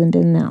if it hasn't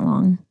been that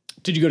long.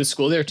 Did you go to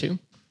school there too?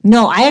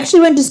 No, I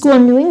actually went to school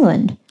in New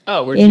England.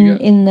 Oh, where did you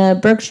go? In the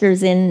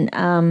Berkshires.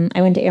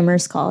 I went to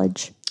Amherst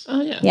College.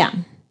 Oh, yeah. Yeah.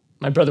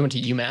 My brother went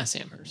to UMass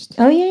Amherst.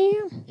 Oh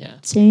yeah. Yeah.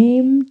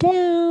 Same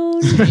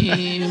town.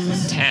 Same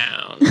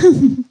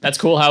town. That's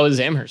cool. How was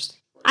Amherst?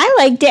 I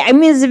liked it. I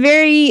mean, it was a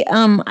very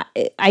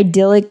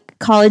idyllic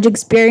college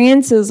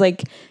experience. It was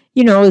like,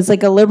 it was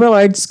like a liberal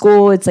arts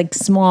school. It's like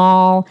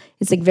small.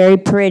 It's like very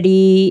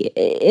pretty.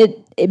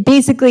 It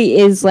basically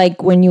is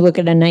like when you look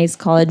at a nice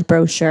college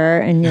brochure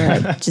and you're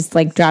like, just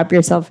like drop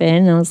yourself in.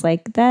 And I was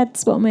like,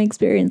 that's what my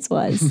experience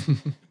was.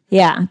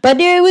 Yeah, but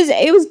it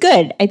was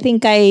good. I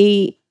think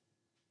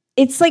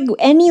it's like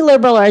any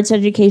liberal arts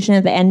education.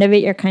 At the end of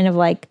it, you're kind of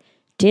like,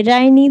 did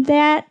I need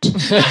that?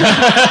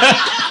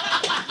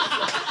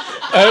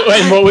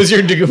 And what was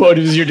your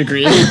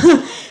degree?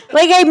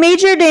 Like I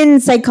majored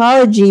in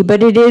psychology,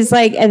 but it is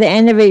like at the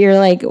end of it, you're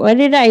like, what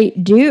did I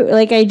do?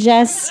 Like I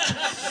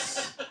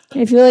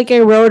feel like I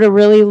wrote a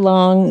really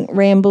long,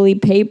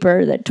 rambly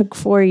paper that took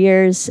 4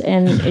 years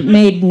and it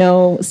made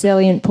no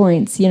salient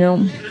points,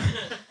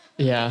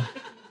 Yeah.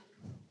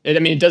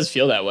 It does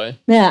feel that way.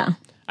 Yeah.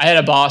 I had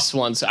a boss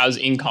once. I was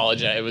in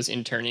college. I was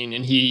interning,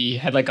 and he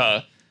had like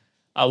a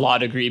law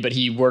degree, but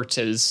he worked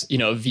as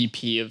a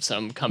VP of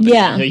some company.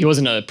 Yeah. He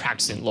wasn't a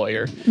practicing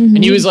lawyer,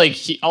 and he was like,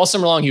 all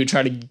summer long, he would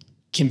try to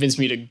convince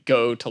me to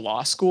go to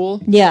law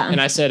school. Yeah. And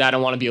I said I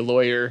don't want to be a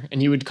lawyer, and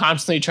he would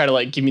constantly try to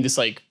like give me this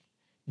like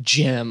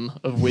gem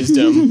of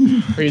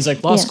wisdom, where he's like,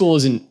 school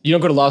isn't. You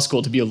don't go to law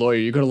school to be a lawyer.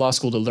 You go to law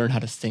school to learn how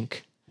to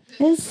think.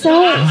 It's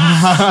so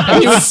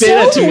And he would say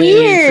that to me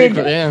weird.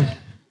 frequently. Yeah.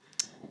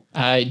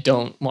 I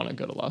don't want to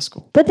go to law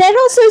school. But that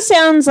also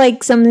sounds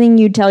like something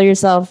you tell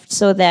yourself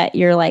so that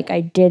you're like,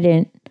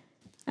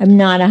 I'm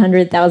not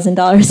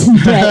 $100,000 in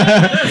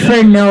debt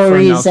for no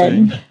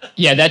reason. nothing.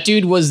 Yeah, that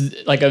dude was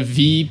like a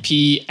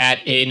VP at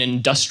an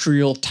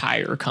industrial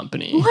tire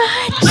company.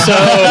 What? So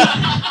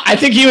I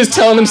think he was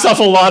telling himself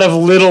a lot of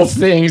little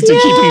things to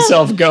keep Yeah.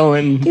 himself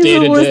going He day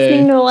was to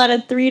listening day. to a lot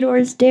of Three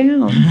Doors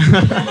Down.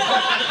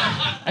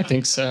 I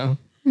think so.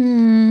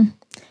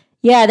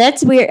 Yeah,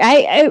 that's weird.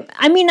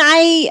 I mean,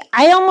 I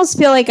almost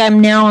feel like I'm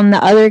now on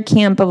the other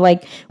camp of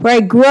like where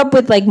I grew up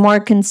with like more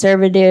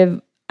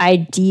conservative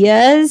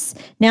ideas.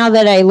 Now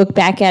that I look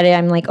back at it,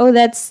 I'm like, oh,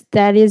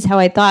 that is how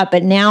I thought.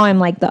 But now I'm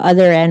like the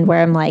other end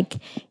where I'm like,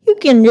 you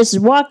can just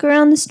walk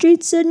around the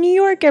streets of New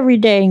York every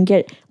day and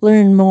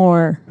learn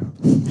more.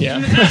 Yeah.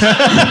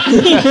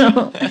 You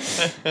know?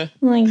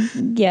 Like,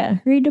 yeah,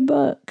 read a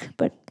book,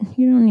 but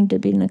you don't need to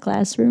be in a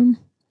classroom.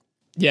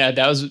 Yeah,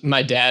 that was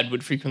my dad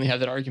would frequently have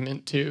that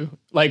argument too.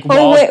 Like,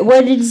 Oh, wait,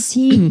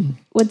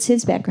 what's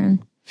his background?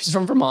 he's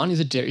from Vermont.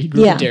 He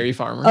grew up Yeah. a dairy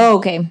farmer. Oh,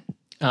 okay.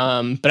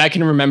 But I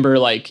can remember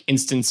like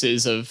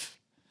instances of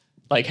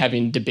like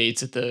having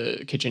debates at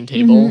the kitchen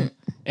table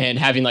and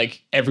having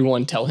like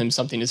everyone tell him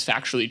something is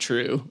factually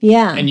true.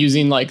 Yeah. And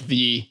using like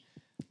the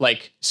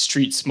like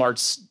street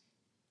smarts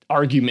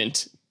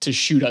argument to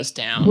shoot us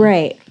down.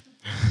 Right.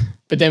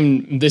 But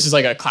then this is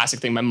like a classic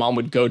thing. My mom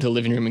would go to the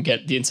living room and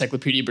get the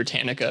Encyclopedia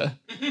Britannica.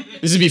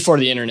 This is before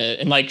the internet,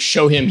 and like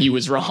show him he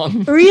was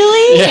wrong.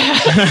 Really?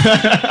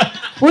 Yeah.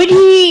 Would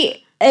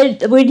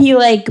he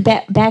like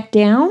back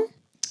down?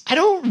 I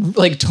don't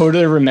like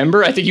totally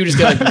remember. I think he would just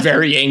get like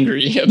very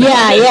angry. About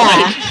Yeah, it. yeah.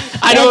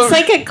 Like, I don't. It's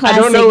like a classic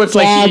I don't know if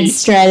like dad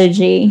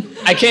strategy.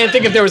 I can't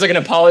think if there was like an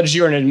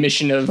apology or an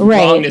admission of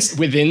Right. wrongness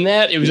within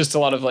that. It was just a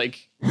lot of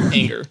like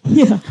anger.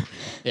 Yeah.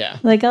 Yeah.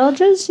 Like I'll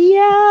just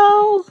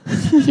yell.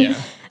 Yeah.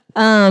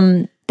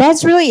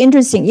 That's really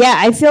interesting. Yeah,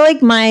 I feel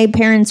like my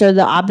parents are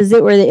the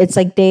opposite, where it's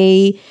like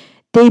they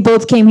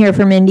both came here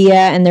from India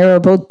and they were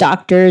both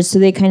doctors, so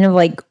they kind of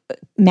like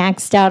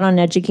maxed out on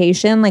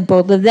education, like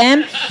both of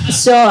them.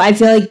 So I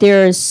feel like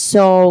they're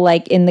so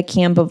like in the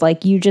camp of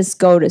like you just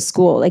go to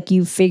school, like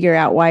you figure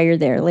out why you're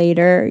there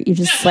later. You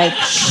just like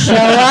show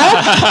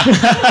up.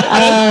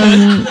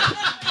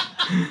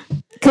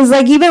 Because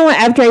like even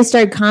after I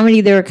started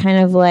comedy, they were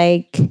kind of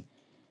like.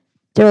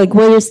 They're like,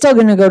 well, you're still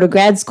going to go to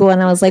grad school.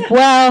 And I was like,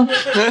 well,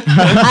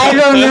 I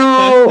don't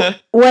know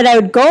what I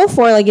would go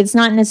for. Like, it's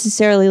not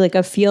necessarily like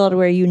a field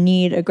where you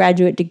need a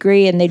graduate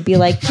degree. And they'd be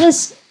like,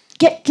 just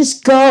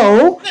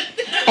go.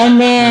 And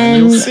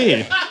then, You'll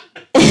see.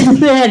 and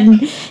then,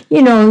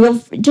 you know,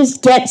 you'll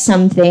just get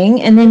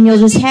something and then you'll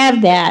just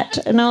have that.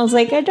 And I was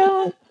like, I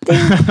don't think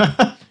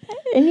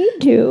I need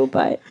to,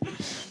 but.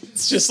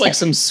 It's just like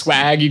some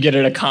swag you get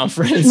at a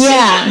conference.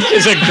 Yeah.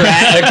 Is a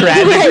grad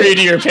degree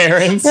to your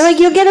parents. They're like,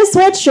 you'll get a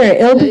sweatshirt.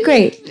 It'll be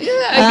great.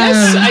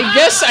 I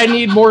guess I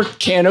need more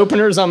can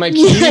openers on my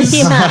keys.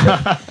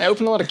 Yeah. I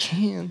open a lot of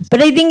cans.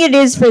 But I think it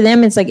is for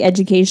them. It's like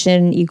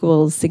education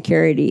equals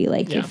security.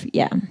 Like,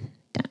 Yeah.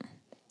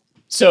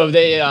 So have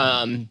they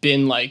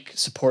been like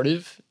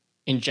supportive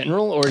in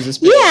general, or is this?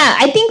 Yeah,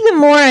 I think the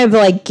more I've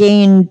like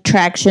gained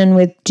traction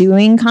with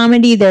doing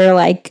comedy, they're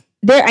like,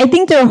 I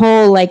think their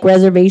whole like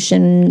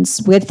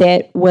reservations with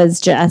it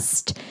was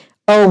just,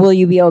 oh, will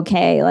you be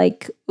okay?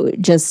 Like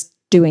just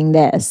doing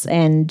this.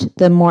 And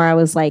the more I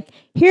was like,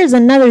 here's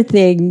another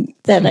thing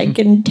that I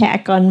can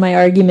tack on my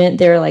argument,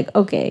 they're like,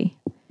 okay.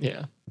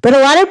 Yeah. But a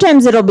lot of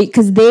times it'll be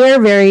because they are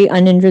very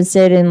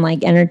uninterested in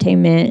like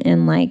entertainment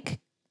and like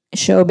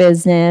show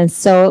business.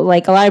 So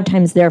like a lot of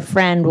times their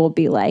friend will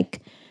be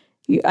like,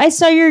 I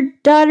saw your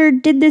daughter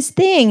did this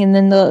thing, and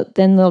then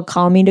they'll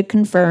call me to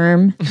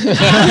confirm.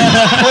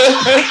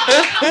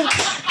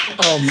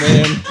 Oh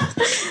man.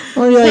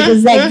 I'll be like,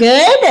 "Is that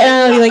good?" And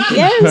I'll be like,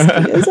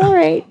 "Yes, it's all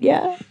right.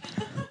 Yeah,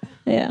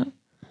 yeah."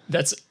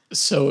 That's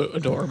so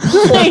adorable.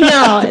 I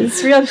know,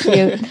 it's real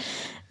cute.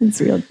 It's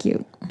real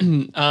cute.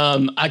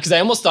 Because I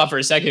almost thought for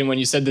a second when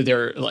you said that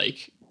they're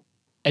like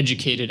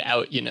educated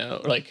out, you know,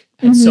 or like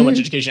had so much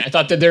education, I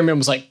thought that their man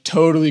was like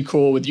totally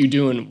cool with you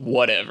doing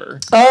whatever.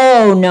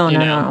 Oh no, You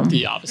no, know, no.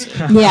 the opposite.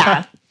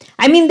 Yeah.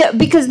 I mean,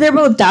 because they're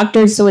both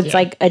doctors, so it's Yeah.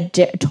 like a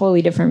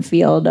totally different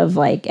field of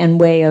like and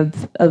way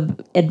of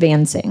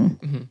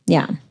advancing.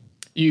 Yeah.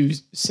 You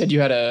said you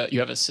have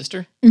a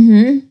sister.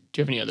 Mm-hmm. Do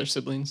you have any other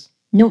siblings?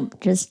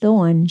 Nope, just the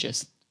one.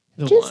 Just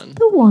the Just one.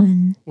 the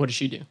one. What does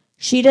she do?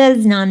 She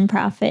does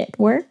nonprofit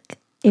work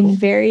in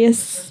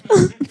various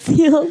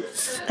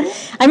fields.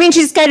 I mean,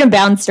 she's kind of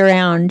bounced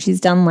around. She's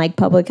done like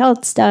public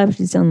health stuff.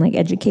 She's done like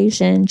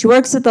education. She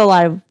works with a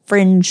lot of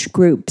fringe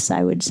groups,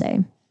 I would say.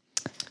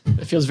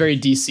 It feels very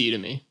DC to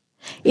me.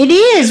 It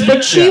is,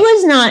 but she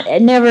was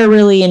never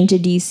really into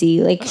DC.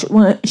 Like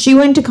she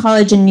went to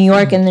college in New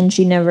York and then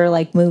she never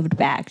like moved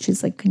back.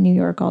 She's like New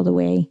York all the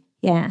way.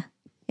 Yeah.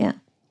 Yeah.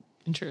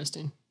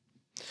 Interesting.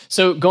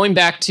 So going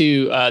back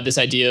to this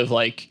idea of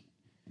like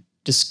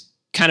just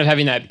kind of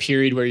having that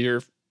period where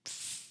you're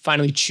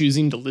finally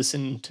choosing to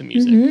listen to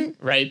music,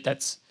 right?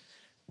 That's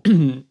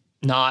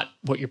not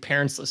what your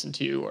parents listen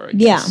to, or I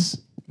guess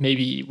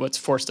maybe what's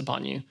forced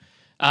upon you.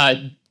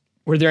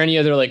 Were there any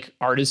other like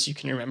artists you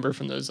can remember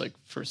from those like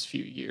first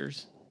few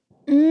years?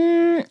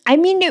 I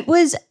mean,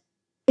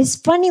 it's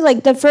funny,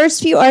 like the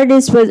first few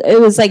artists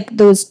was like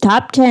those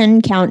top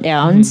 10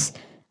 countdowns.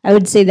 I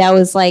would say that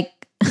was like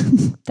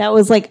that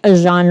was like a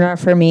genre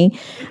for me.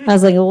 I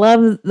was like,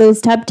 love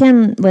those top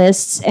 10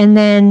 lists. And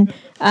then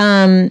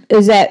it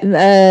was that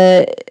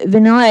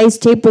Vanilla Ice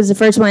tape was the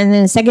first one, and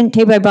then the second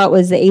tape I bought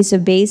was the Ace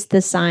of Base,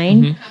 The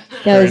Sign.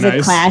 That was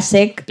a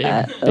classic.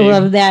 I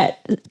love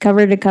that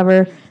cover to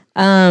cover.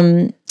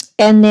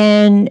 And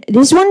then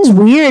this one's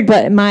weird,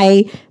 but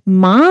my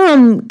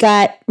mom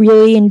got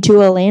really into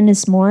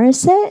Alanis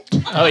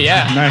Morissette. Oh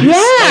yeah, Nice.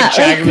 Yeah, like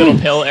Jagged Little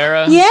Pill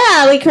era.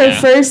 Yeah, like her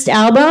first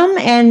album,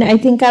 and I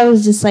think I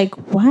was just like,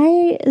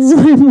 why is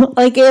my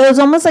like it was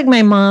almost like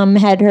my mom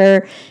had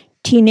her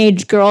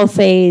teenage girl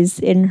phase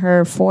in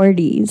her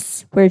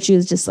 40s, where she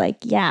was just like,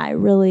 yeah,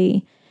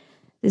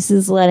 this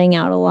is letting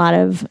out a lot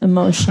of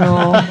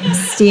emotional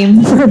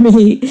steam for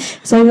me.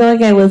 So I feel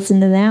like I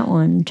listened to that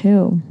one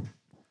too.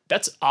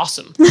 That's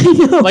awesome.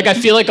 Like I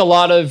feel like a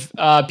lot of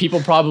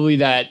people probably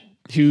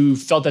who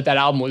felt that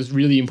album was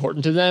really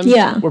important to them.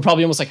 Yeah. Were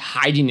probably almost like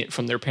hiding it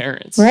from their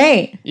parents.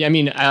 Right. Yeah, I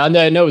mean, I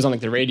know it was on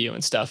like the radio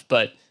and stuff,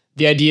 but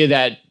the idea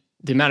that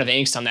the amount of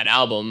angst on that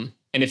album,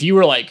 and if you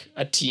were like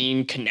a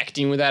teen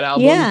connecting with that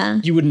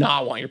album, you would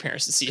not want your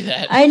parents to see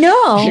that. I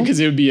know. Because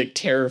it would be like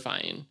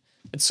terrifying.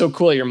 It's so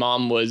cool that your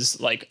mom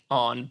was like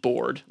on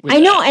board with I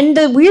know, and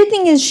the weird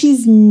thing is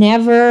she's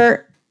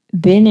never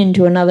been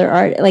into another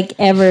art like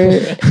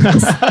ever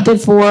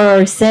before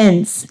or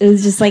since. It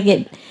was just like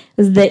it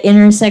was the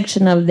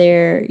intersection of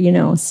their,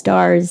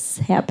 stars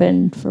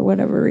happened for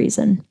whatever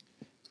reason.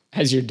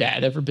 Has your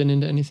dad ever been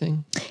into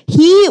anything?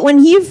 When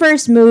he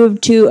first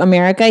moved to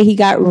America, he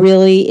got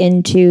really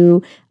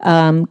into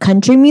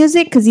country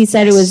music because he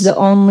said it was the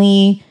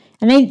only.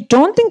 And I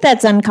don't think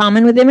that's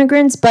uncommon with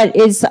immigrants, but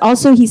it's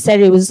also, he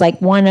said it was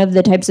like one of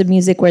the types of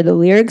music where the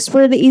lyrics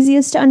were the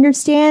easiest to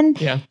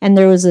understand. Yeah. And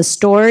there was a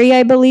story,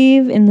 I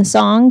believe, in the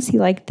songs. He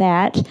liked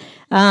that.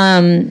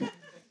 And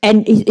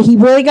he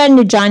really got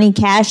into Johnny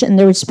Cash, and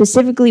there was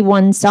specifically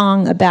one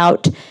song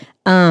about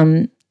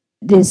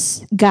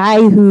this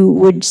guy who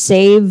would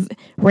save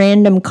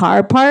random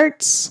car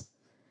parts.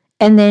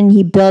 And then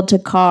he built a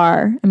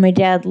car, and my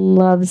dad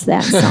loves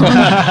that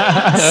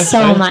song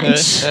so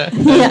much.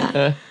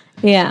 Yeah.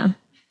 Yeah.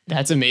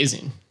 That's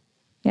amazing.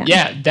 Yeah.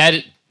 Yeah,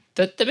 that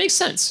makes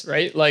sense,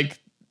 right? Like,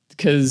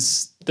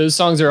 because those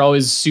songs are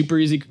always super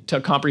easy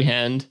to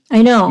comprehend.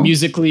 I know.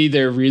 Musically,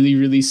 they're really,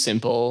 really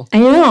simple. I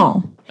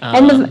know.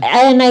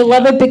 And I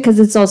love it because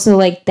it's also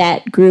like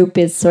that group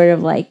is sort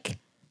of like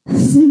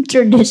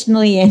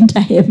traditionally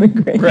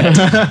anti-immigrant. Right.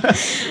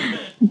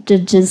 To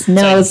just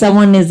know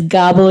someone is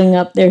gobbling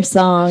up their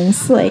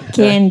songs like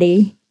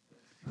candy.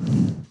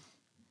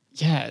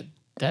 Yeah,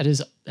 that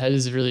is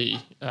really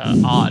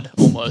odd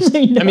almost. I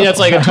mean, that's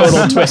like a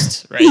total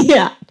twist, right?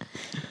 Yeah.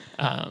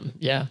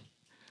 Yeah.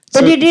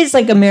 But it is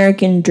like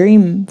American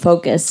Dream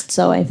focused,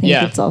 so I think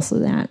it's also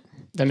that.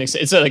 That makes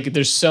sense. It's like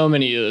there's so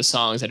many of those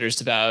songs that are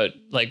just about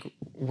like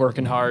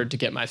working hard to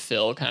get my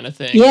fill kind of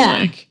thing. Yeah.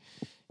 Like,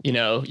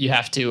 you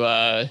have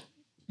to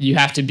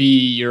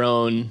be your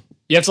own.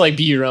 You have to like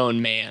be your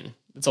own man.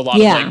 It's a lot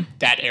of like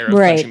that era of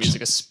country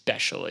music,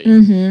 especially.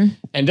 And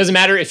it doesn't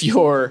matter if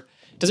you're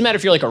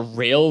like a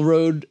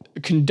railroad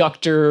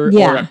conductor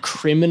or a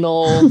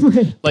criminal.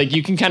 Like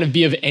you can kind of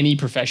be of any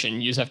profession.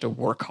 You just have to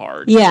work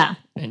hard. Yeah.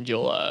 And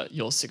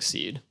you'll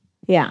succeed.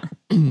 Yeah.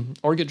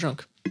 Or get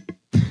drunk.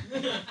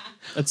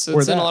 That's in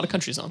a lot of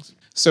country songs.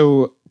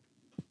 So,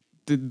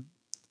 between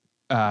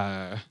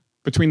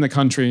the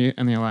country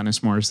and the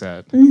Alanis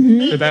Morissette,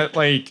 did that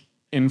like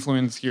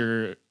influence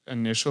your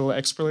initial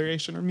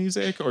exploration of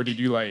music, or did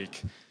you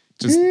like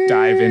just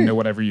dive into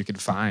whatever you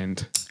could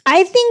find?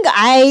 I think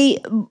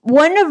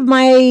one of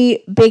my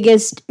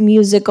biggest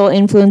musical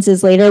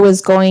influences later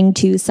was going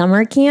to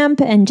summer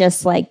camp and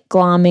just like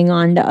glomming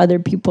onto other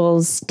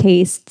people's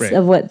tastes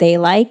of what they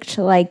liked.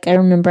 Like I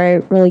remember I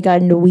really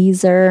got into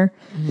Weezer,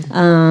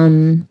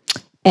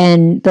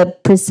 and the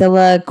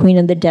Priscilla Queen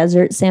of the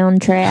Desert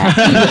soundtrack.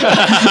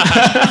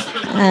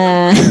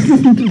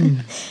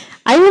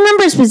 I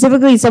remember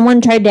specifically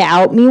someone tried to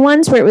out me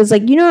once where it was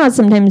like, how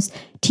sometimes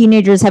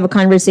teenagers have a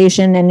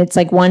conversation and it's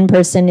like one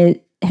person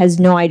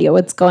has no idea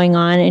what's going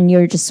on and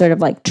you're just sort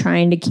of like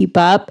trying to keep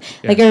up.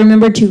 Yeah. Like I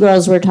remember two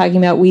girls were talking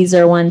about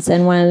Weezer once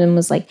and one of them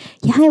was like,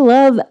 yeah, I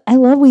love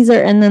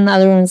Weezer. And then the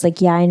other one was like,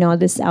 yeah, I know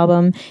this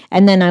album.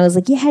 And then I was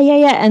like,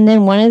 yeah. And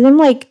then one of them,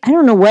 like, I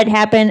don't know what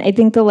happened. I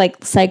think the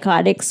like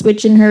psychotic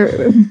switch in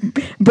her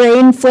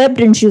brain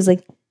flipped and she was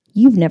like,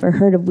 you've never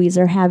heard of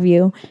Weezer, have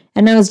you?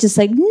 And I was just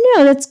like,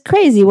 no, that's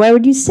crazy. Why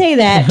would you say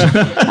that?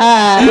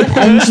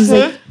 And she's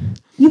like,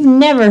 you've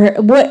never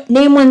heard, what?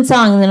 Name one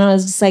song. And then I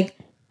was just like,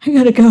 I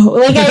gotta go.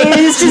 Like,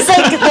 it was just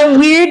like the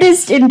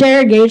weirdest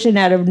interrogation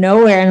out of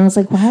nowhere. And I was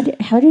like,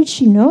 how did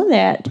she know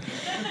that?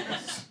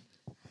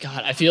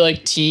 God, I feel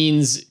like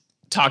teens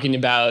talking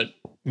about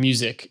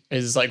music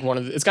is like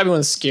it's gotta be one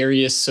of the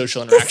scariest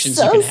social It's interactions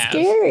you so can have.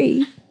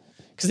 scary.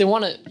 Because they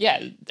want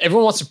to,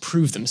 everyone wants to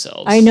prove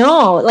themselves. I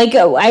know. Like,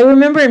 I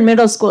remember in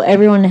middle school,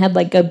 everyone had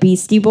like a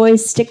Beastie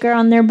Boys sticker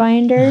on their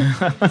binder.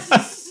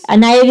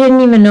 And I didn't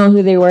even know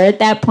who they were at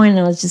that point.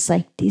 I was just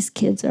like, these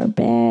kids are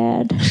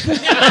bad.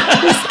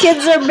 These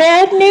kids are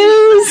bad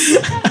news.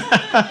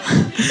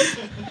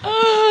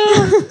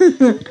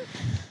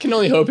 Can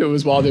only hope it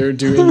was while they were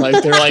doing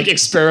like their like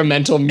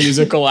experimental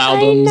musical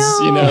albums.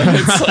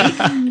 It's like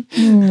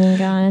Oh my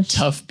gosh.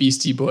 tough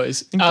Beastie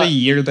Boys. I think the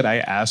year that I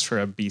asked for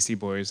a Beastie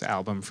Boys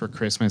album for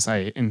Christmas,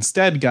 I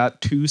instead got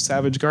 2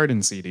 Savage Garden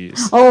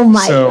CDs. Oh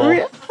my.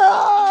 So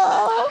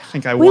Oh. I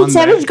think I won Wait,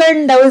 Savage that.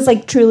 Garden, that was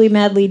like Truly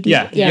Madly Deep.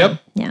 Yeah,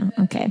 yep. Yeah,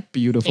 okay.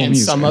 Beautiful And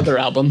music. some other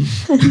album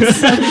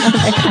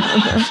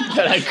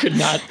that I could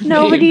not.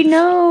 Nobody name.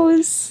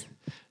 knows.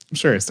 I'm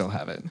sure I still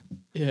have it.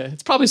 Yeah,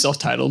 it's probably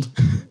self-titled,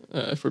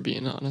 if we're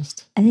being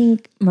honest. I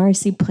think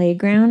Marcy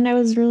Playground I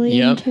was really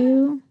Yep.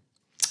 into.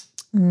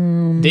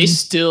 They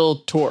still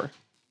tour.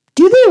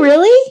 Do they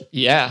really?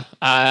 Yeah,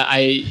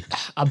 a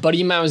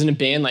buddy of mine was in a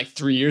band like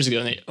 3 years ago,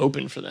 and they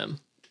opened for them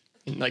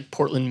in like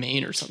Portland,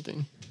 Maine, or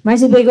something.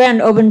 Marcy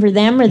Playground open for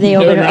them or they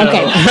open? no, no.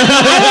 Okay.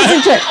 I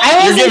wasn't sure.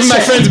 You're giving my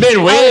friend's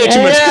band way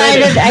too much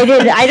credit. I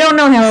did. I don't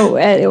know how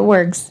it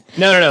works.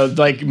 No.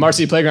 Like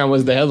Marcy Playground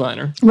was the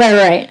headliner.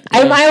 Right.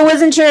 I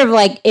wasn't sure of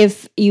like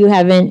if you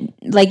haven't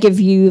like if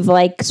you've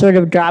like sort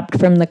of dropped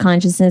from the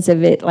consciousness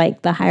of it,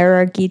 like the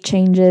hierarchy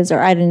changes,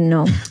 or I didn't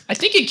know. I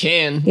think it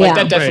can. Yeah. Like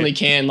that definitely Right.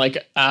 can. Like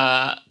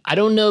I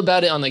don't know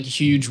about it on like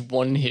huge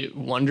one-hit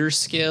wonder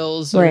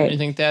scales or Right.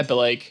 anything like that, but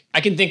like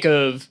I can think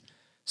of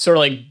sort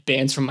of like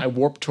bands from my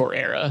Warped Tour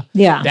era.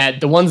 Yeah.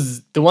 That the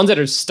ones that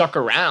are stuck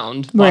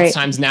around lots Right. of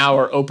times now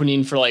are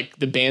opening for like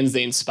the bands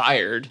they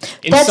inspired.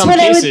 In That's some what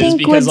cases, I would think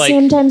because would like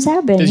sometimes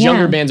happen. those Yeah.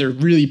 younger bands are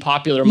really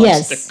popular amongst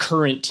Yes. the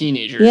current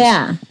teenagers.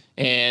 Yeah.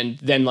 And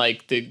then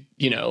like the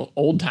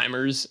old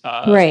timers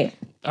Right.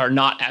 are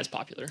not as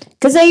popular.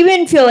 Because I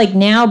even feel like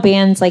now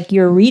bands like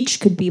your reach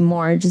could be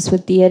more just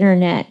with the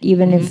internet,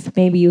 even if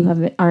maybe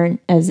you aren't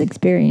as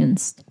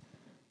experienced.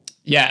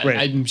 Yeah, Right.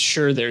 I'm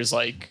sure there's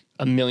like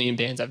a million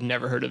bands I've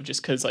never heard of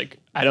just because like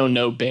I don't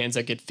know bands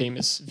that get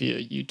famous via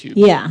YouTube.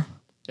 Yeah.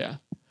 Yeah.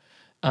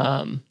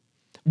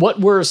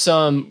 What were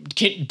some?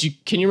 Can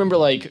you remember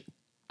like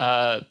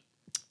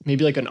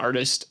maybe like an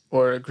artist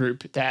or a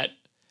group that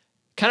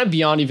kind of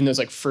beyond even those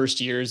like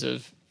first years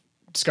of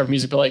discover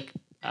music, but like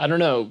I don't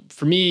know.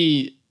 For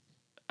me,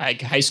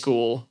 like high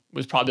school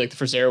was probably like the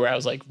first era where I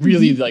was like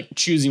really like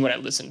choosing what I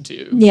listened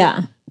to.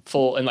 Yeah.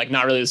 Full and like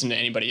not really listening to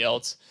anybody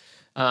else.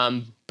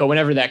 But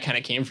whenever that kind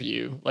of came for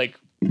you, like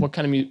what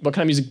kind of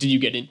music did you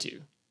get into?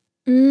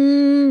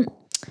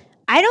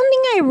 I don't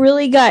think I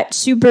really got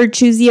super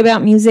choosy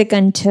about music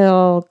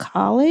until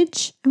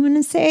college, I want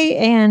to say.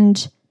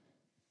 And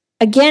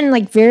again,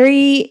 like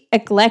very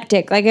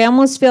eclectic. Like I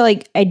almost feel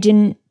like I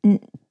didn't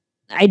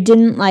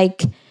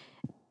like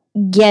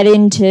get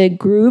into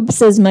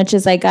groups as much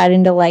as I got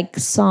into like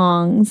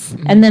songs.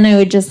 And then I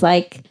would just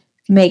like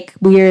make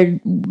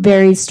weird,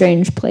 very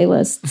strange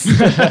playlists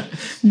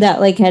that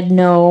like had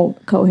no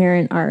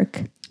coherent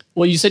arc.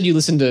 Well, you said you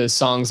listened to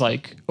songs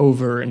like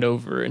over and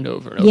over and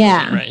over and over.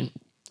 Yeah. Again, right.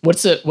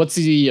 What's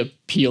the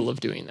appeal of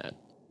doing that?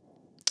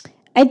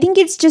 I think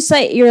it's just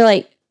like you're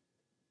like,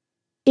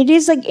 it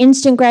is like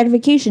instant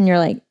gratification. You're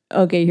like,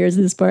 okay, here's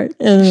this part,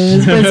 and then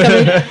this part's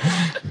coming,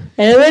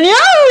 and then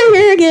we're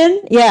here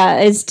again. Yeah,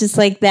 it's just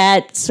like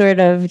that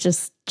sort of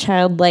just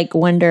childlike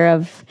wonder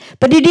of.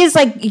 But it is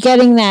like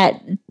getting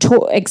that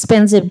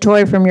expensive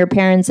toy from your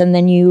parents, and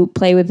then you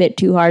play with it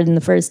too hard in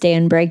the first day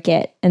and break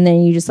it, and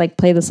then you just like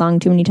play the song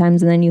too many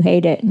times, and then you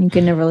hate it, and you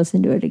can never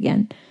listen to it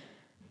again.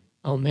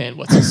 Oh man,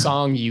 what's a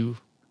song you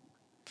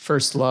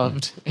first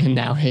loved and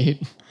now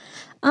hate?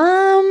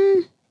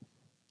 I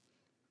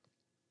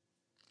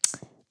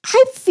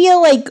feel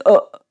like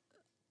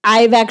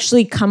I've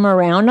actually come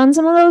around on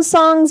some of those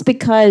songs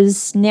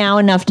because now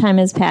enough time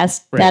has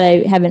passed that I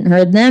haven't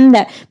heard them.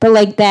 But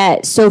like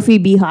that Sophie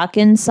B.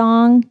 Hawkins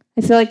song,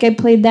 I feel like I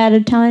played that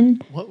a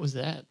ton. What was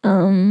that?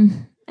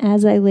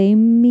 As I Lay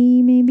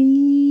Me,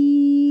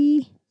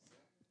 maybe.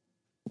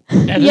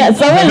 Evan? Yeah,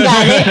 someone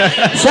got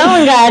it.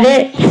 Someone got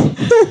it.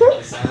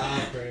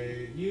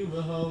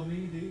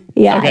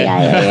 Yeah, Okay.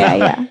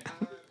 yeah.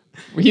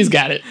 He's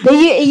got it. But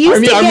it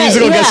used to Our get-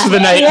 musical guest for the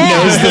night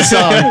knows the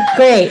song.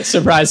 Great.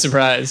 Surprise,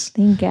 surprise.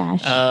 Thank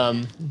gosh.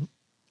 Okay.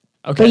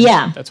 But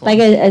yeah, that's like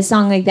one. a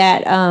song like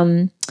that.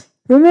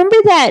 Remember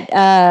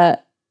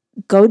that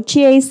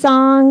Gautier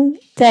song?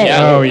 That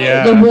Yeah. Oh,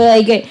 yeah. the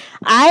like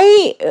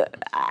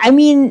I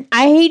mean,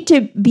 I hate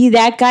to be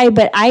that guy,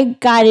 but I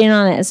got in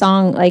on that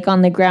song like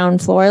on the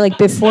ground floor, like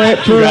before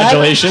it blew up.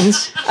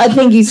 Congratulations.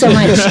 Thank you so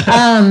much.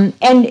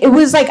 And it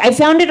was like I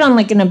found it on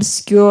like an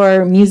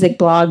obscure music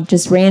blog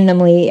just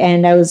randomly,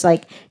 and I was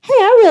like, "Hey,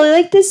 I really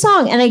like this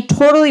song," and I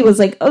totally was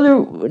like,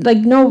 like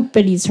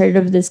nobody's heard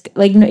of this.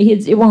 Like, no,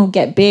 it won't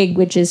get big,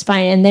 which is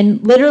fine." And then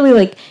literally,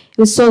 like, it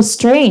was so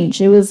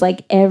strange. It was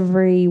like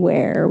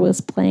everywhere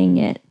was playing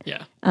it,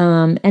 Yeah.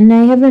 and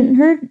I haven't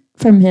heard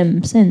from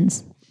him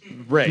since.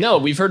 Right. No,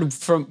 we've heard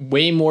from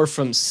way more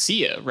from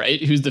Sia,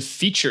 right? Who's the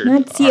featured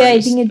Not Sia, I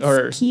artist, think it's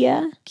or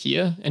Kia.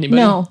 Kia.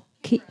 Anybody? No,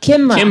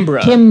 Kimbra.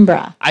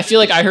 Kimbra. I feel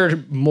like I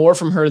heard more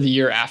from her the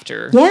year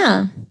after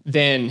Yeah.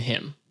 than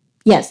him,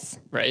 Yes.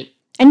 right?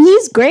 And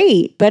he's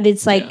great, but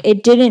it's like Yeah.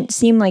 it didn't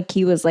seem like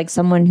he was like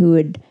someone who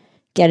would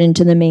get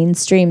into the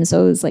mainstream.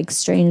 So it was like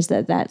strange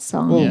that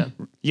song. Yeah.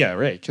 Yeah,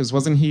 right. Because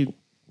wasn't he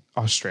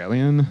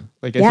Australian?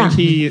 Like, I Yeah. think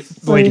he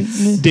For-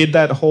 did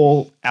that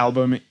whole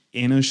album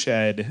in a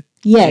shed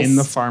Yes. in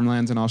the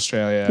farmlands in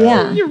Australia.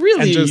 Yeah. You're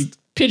really And just-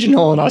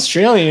 pigeonholing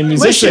Australian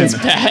musicians, Listen.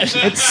 Pat.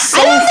 It's so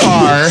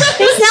far.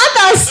 It's not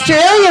the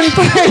Australian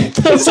part.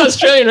 though. It's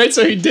Australian, right?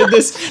 So he did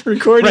this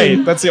recording.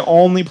 Right. That's the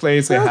only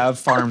place they have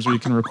farms where you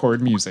can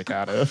record music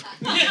out of.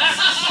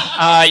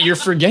 You're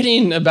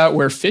forgetting about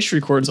where Fish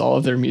records all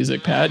of their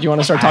music, Pat. You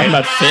want to start talking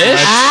about Fish?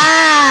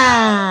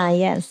 Ah,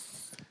 yes.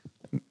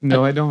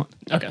 No, I don't.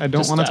 Okay, I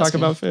don't just want to talk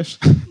asking. about fish.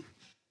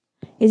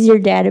 Is your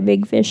dad a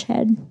big fish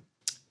head?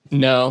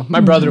 No, my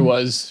brother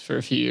was for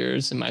a few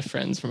years, and my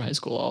friends from high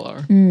school all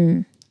are.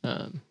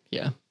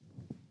 Yeah.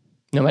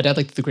 No, my dad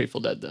liked the Grateful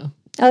Dead though.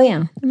 Oh yeah,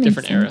 that makes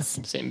Different sense.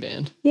 era, same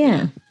band.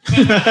 Yeah.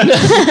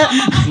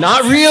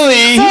 Not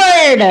really.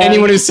 Sort of.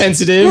 Anyone who's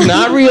sensitive,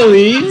 not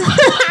really.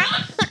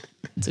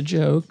 It's a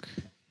joke.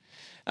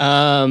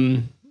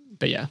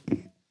 But yeah.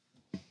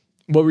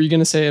 What were you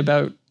gonna say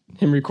about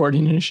him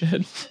recording in a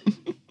shed?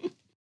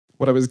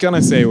 What I was going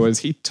to say was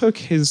he took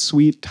his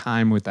sweet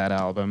time with that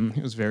album.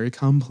 It was very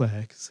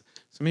complex.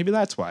 So maybe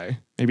that's why.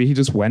 Maybe he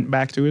just went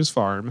back to his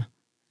farm.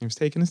 He was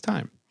taking his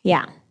time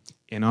Yeah.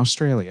 in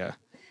Australia,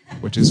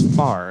 which is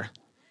far.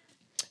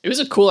 It was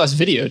a cool ass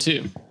video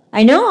too.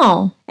 I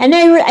know, and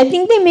I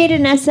think they made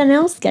an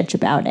SNL sketch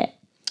about it.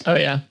 Oh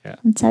yeah,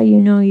 That's how you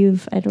know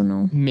you've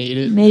made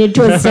it. made it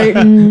to a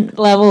certain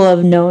level of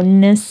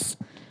knownness.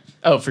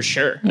 Oh, for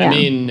sure. Yeah. I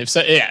mean, if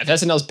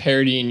SNL's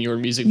parodying your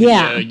music video,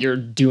 Yeah. you're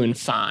doing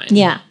fine.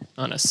 Yeah.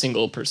 On a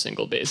single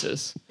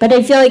basis. But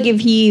I feel like if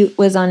he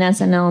was on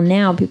SNL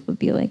now, people would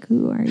be like,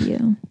 "Who are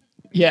you?"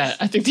 Yeah,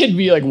 I think they'd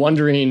be like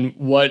wondering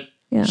what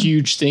Yeah.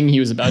 huge thing he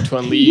was about to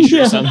unleash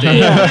or something.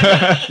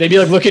 They'd be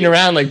like looking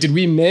around, like, did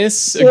we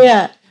miss a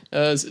Yeah.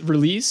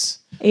 release?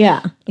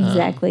 Yeah.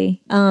 Exactly.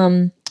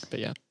 But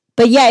yeah,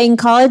 But yeah, in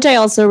college, I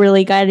also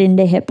really got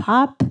into hip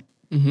hop,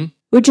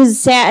 which is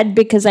sad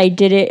because I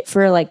did it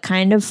for like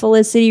kind of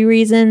Felicity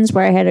reasons,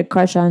 where I had a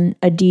crush on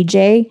a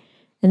DJ.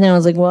 And then I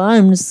was like, well,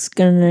 I'm just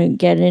going to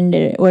get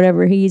into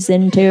whatever he's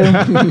into.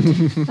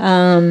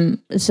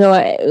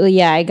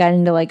 I got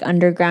into like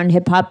underground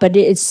hip hop, but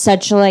it's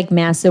such a like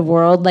massive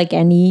world, like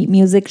any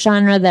music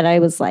genre, that I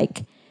was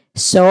like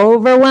so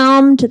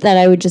overwhelmed that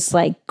I would just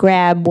like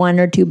grab one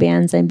or two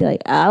bands and be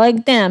like, I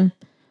like them.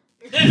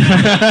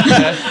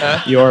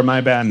 You're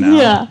my band now.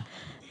 Yeah.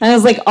 I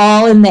was like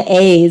all in the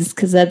A's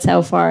because that's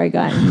how far I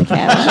got in the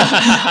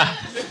catalog.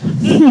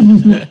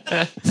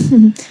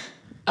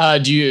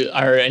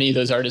 are any of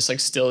those artists like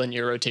still in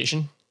your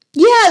rotation?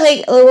 Yeah,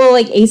 like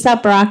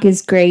A$AP Rock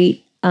is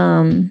great.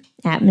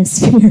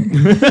 Atmosphere.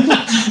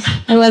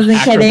 I wasn't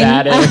kidding.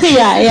 Acrobatic.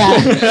 yeah.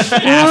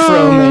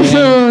 Afro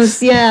Man.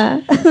 Yeah.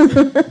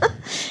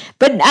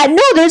 But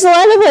no, there's a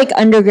lot of like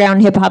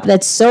underground hip hop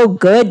that's so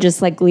good,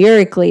 just like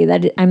lyrically,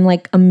 that I'm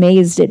like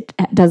amazed it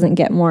doesn't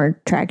get more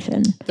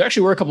traction. There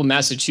actually were a couple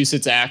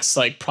Massachusetts acts,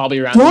 like probably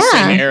around the Yeah.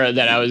 same era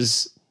that I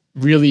was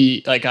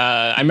really like.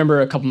 I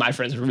remember a couple of my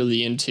friends were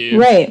really into.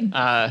 Right.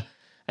 I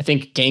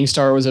think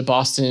Gangstar was a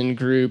Boston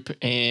group,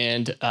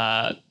 and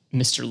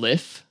Mr.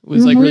 Liff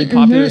was like really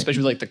popular, especially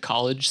with like the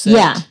college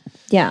set.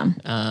 Yeah.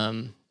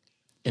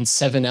 And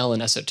 7L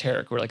and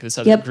Esoteric were like this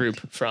other Yep.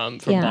 group from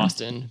Yeah.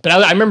 Boston. But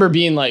I remember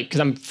being like, because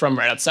I'm from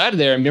right outside of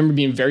there, I remember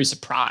being very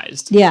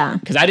surprised. Yeah.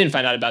 Because I didn't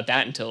find out about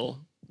that until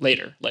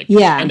later, like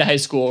Yeah. end of high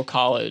school,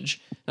 college.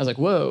 I was like,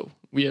 whoa,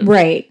 we have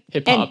Right.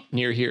 hip hop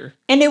near here.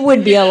 And it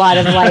would be a lot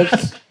of like,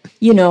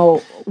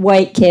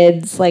 white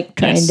kids like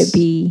trying Yes. to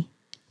be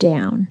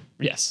down.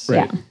 Yes.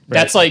 Right. Yeah.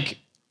 That's like,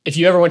 if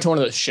you ever went to one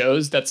of those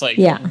shows, that's like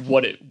Yeah.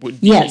 what it would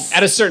be Yes.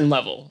 at a certain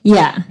level.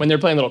 Yeah. When they're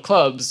playing little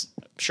clubs,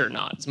 sure,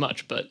 not as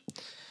much, but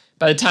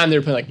by the time they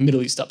were playing like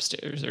Middle East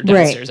upstairs or Right.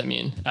 downstairs, I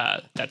mean,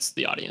 that's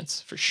the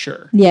audience for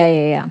sure.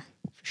 Yeah.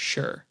 For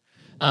sure.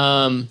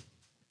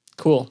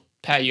 Cool.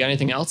 Pat, you got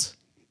anything else?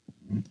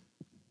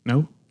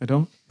 No, I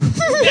don't.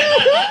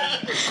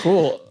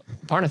 Cool.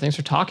 Parna, thanks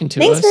for talking to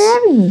Thanks us. for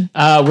having me.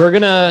 We're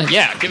gonna,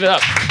 give it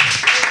up.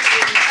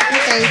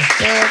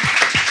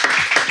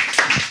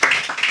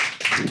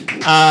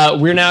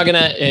 We're now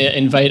gonna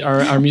invite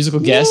our musical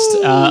guest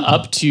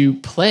up to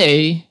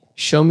play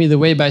 "Show Me the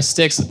Way" by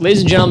Styx.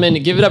 Ladies and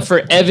gentlemen, give it up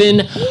for Evan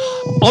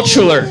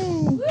Altschuler.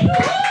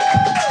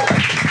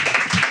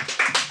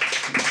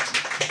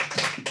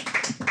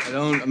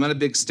 I'm not a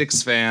big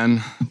Styx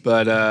fan,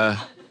 but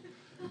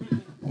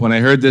when I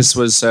heard this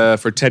was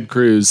for Ted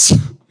Cruz,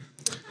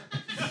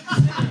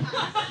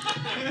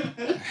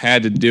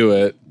 had to do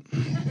it.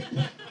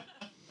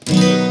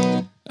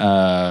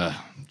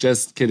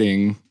 Just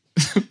kidding.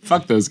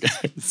 Fuck those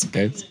guys.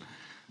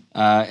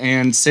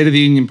 and State of the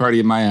Union party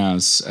at my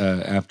house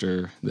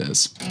after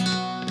this.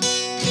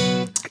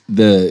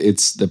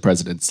 It's the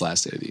president's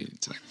last State of the Union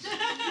tonight.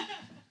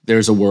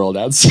 There's a world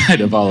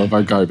outside of all of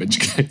our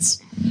garbage,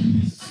 guys.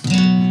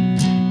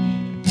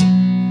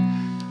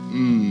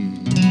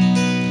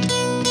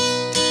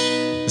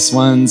 This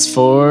one's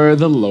for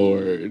the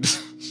Lord,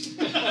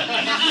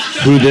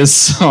 who this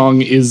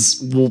song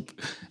is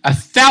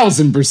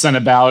 1,000%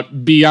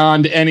 about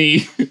beyond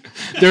any.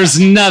 There's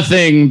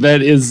nothing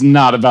that is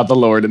not about the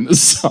Lord in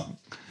this song.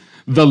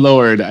 The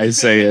Lord, I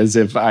say, as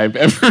if I've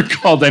ever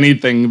called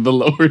anything the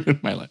Lord in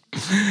my life.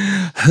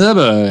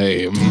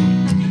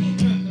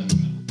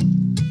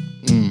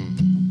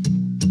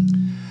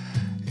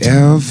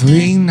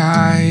 Every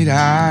night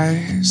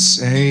I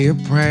say a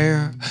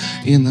prayer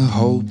in the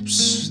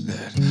hopes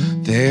that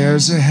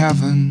there's a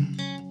heaven.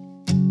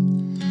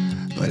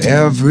 But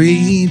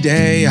every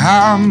day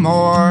I'm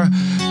more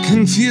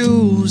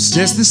confused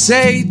as the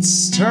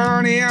saints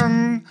turn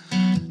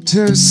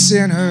into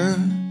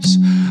sinners.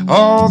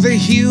 All the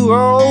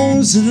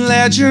heroes and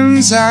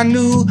legends I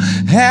knew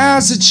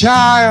as a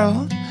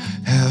child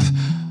have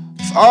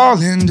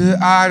fallen to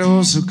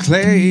idols of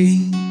clay.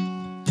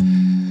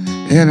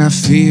 And I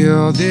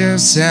feel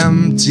this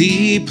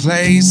empty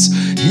place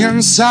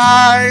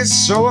inside,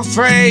 so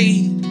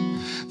afraid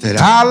that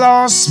I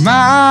lost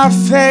my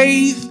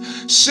faith.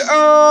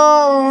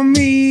 Show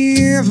me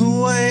the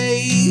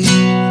way.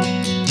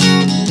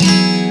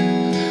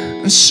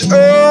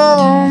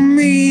 Show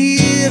me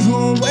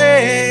the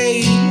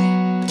way.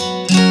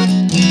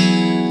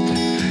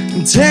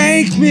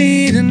 Take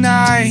me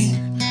tonight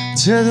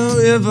to the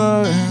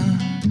river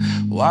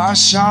and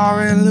wash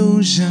our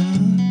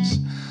illusions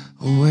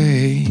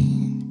away.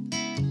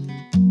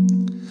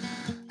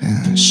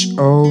 And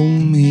show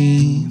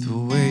me the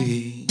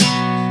way.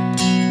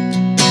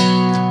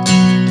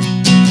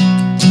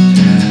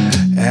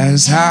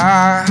 As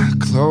I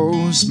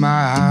close my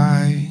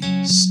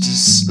eyes to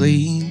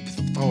sleep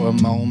for a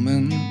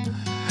moment,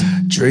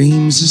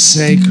 dreams are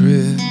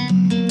sacred.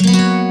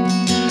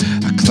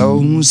 I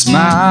close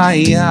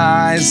my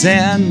eyes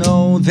and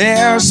know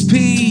there's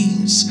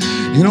peace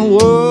in a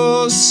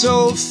world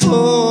so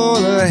full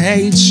of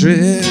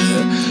hatred.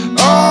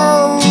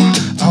 Oh,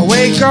 I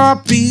wake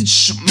up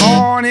each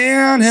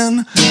morning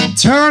and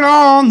turn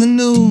on the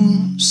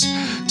news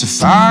to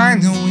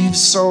find that we've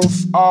so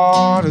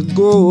far to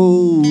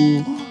go.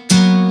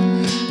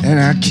 And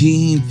I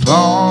keep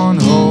on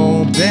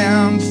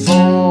hoping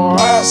for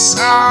a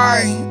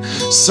sign,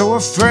 so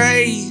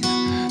afraid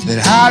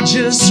that I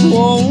just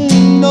won't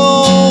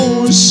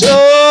know.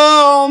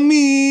 Show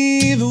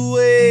me the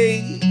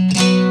way.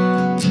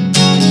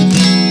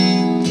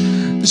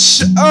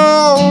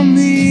 Show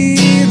me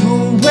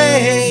the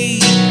way.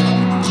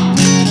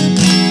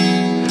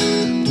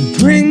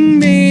 Bring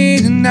me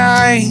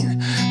tonight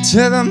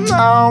to the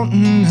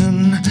mountain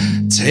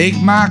and take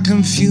my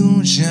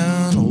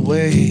confusion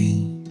away.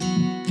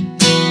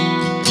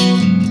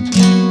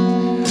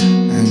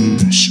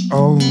 And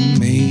show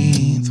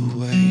me the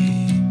way.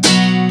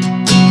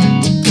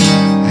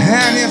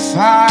 And if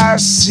I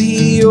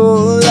see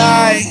your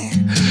light,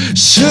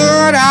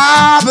 should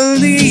I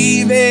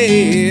believe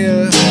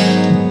it?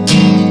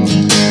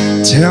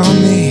 Tell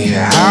me,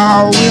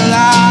 how will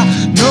I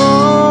know?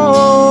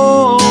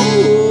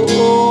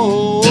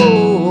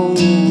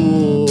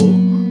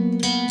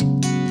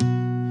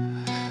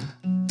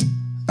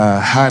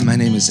 Hi, my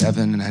name is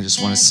Evan, and I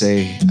just want to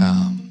say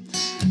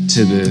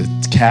to the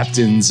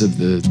captains of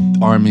the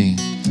Army,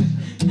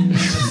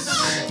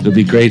 it'll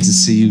be great to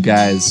see you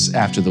guys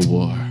after the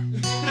war.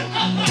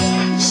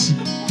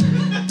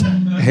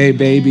 Hey,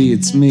 baby,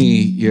 it's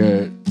me,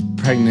 your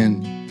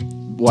pregnant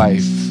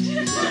wife.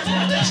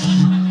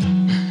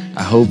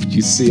 I hope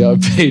you see our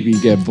baby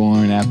get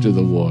born after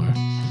the war.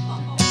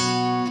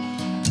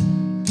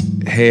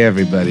 Hey,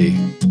 everybody,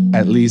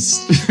 at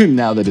least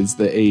now that it's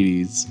the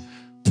 80s,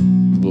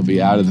 we'll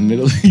be out of the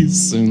Middle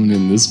East soon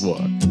in this war.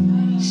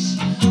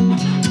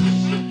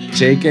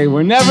 JK,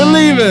 we're never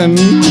leaving.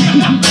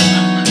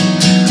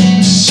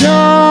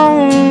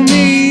 Show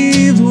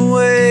me the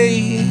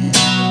way.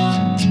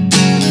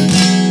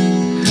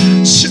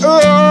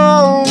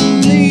 Show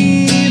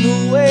me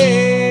the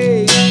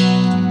way.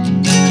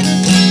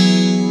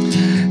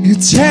 You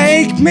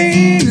take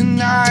me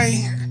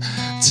tonight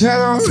to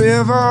the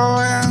river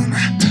and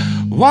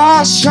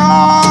wash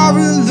our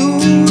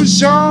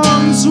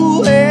illusions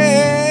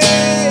away.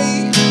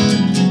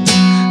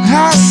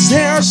 I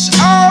said,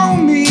 show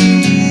me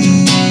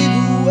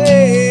the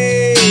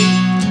way.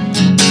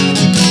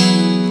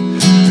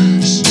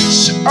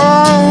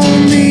 Show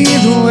me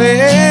the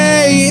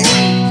way.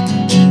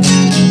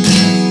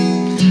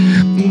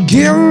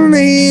 Give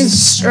me the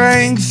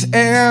strength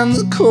and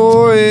the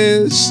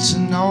courage to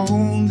know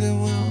that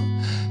we'll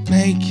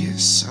make it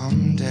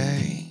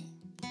someday.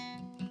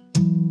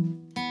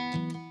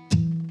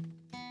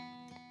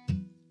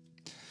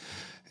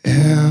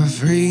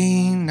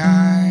 Every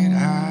night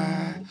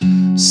I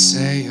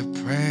say a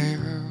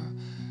prayer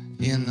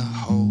in the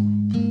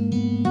hope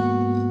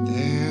that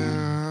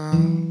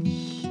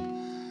there's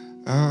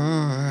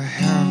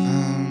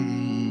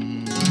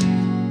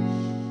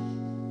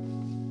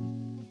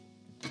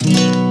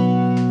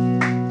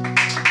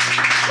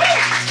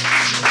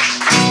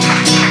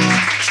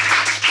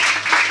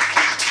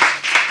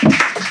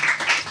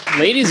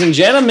ladies and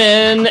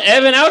gentlemen,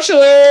 Evan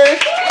Ouchler.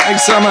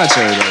 Thanks so much,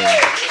 everybody.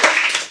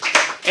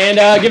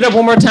 And give it up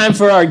one more time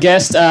for our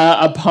guest,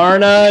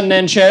 Aparna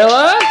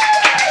Nancherla.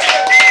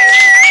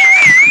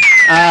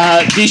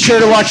 Be sure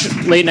to watch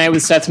Late Night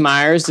with Seth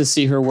Meyers to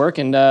see her work,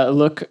 and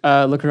look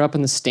her up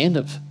in the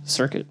stand-up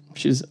circuit.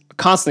 She's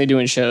constantly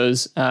doing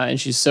shows,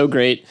 and she's so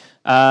great.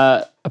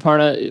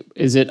 Aparna,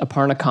 is it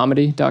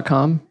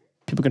aparnacomedy.com?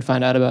 People can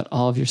find out about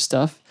all of your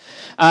stuff.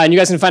 And you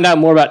guys can find out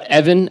more about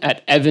Evan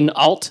at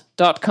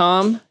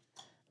evanalt.com.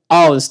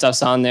 All of this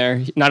stuff's on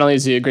there. Not only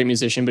is he a great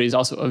musician, but he's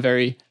also a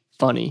very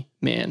funny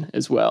man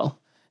as well.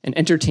 An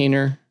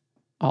entertainer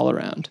all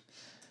around.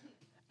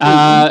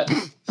 Yeah,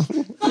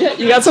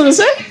 you got something to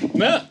say?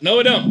 No,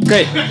 I don't.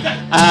 Great.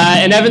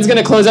 And Evan's going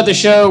to close out the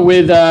show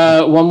with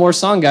one more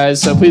song,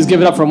 guys. So please give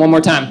it up for him one more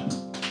time.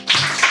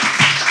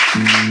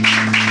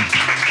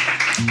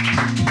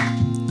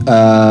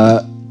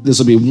 This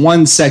will be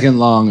 1 second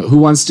long. Who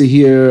wants to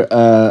hear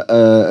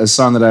a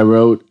song that I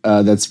wrote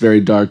that's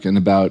very dark and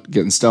about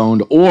getting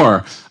stoned,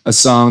 or a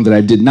song that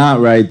I did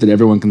not write that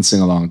everyone can sing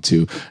along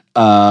to?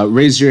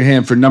 Raise your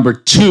hand for number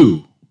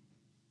 2.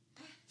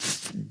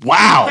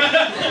 Wow.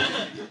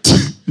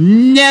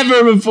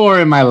 Never before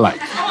in my life.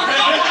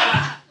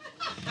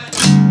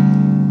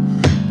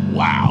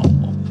 Wow.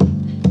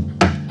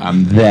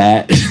 I'm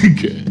that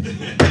good.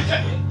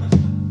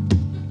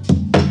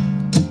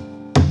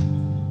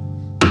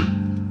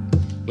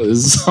 This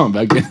is a song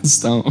about getting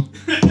stoned.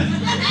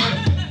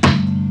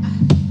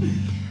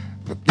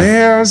 But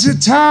there's a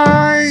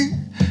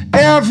time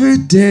every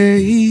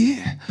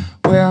day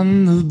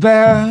when the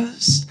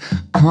best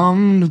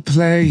come to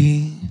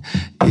play.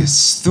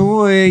 It's the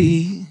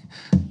way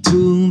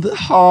to the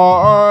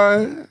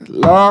hard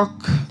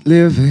luck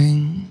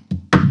living.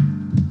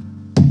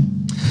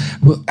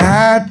 Well,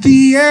 at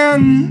the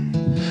end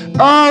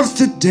of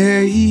the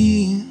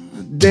day,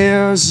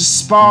 there's a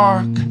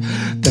spark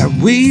that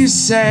we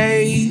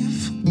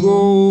save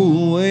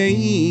go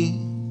away.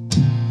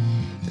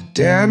 The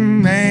dead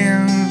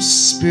man's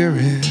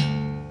spirit.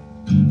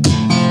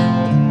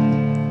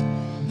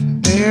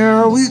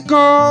 There we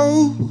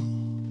go.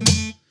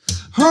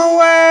 Oh,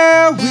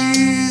 where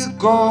we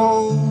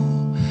go.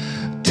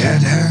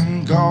 Dead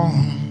and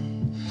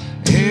gone.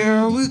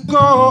 Here we go.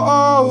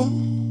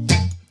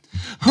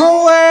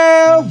 Oh,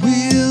 where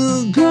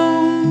we'll go.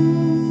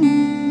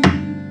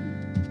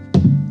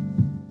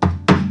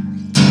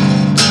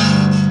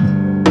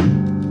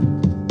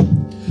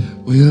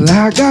 Well,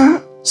 I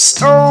got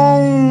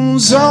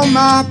stones on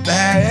my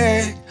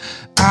back,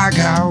 I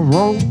got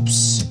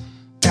ropes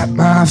at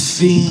my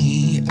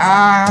feet,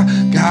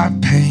 I got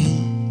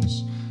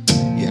pains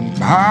in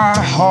my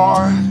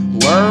heart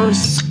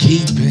worth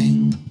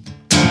keeping.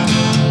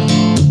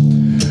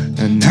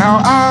 And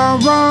now I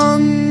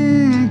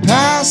run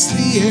past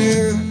the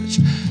edge,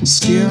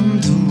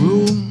 skim the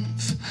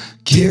roof,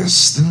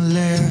 kiss the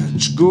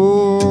ledge,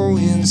 go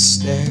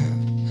instead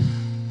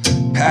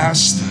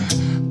past the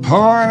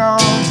point of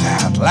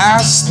that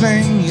last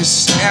thing you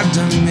said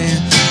to me.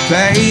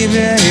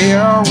 Baby,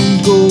 here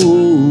we go.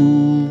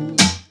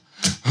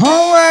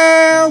 Oh,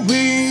 where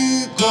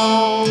we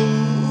go.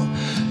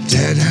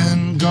 Dead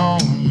and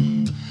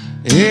gone.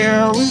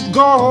 Here we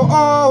go.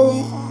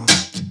 Oh,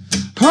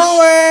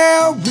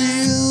 where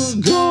we'll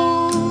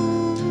go.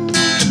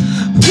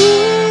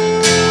 Ooh.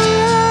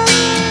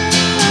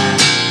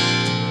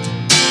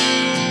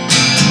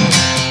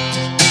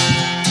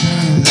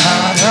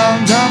 Dum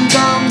dum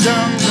dum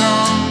dum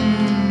dum,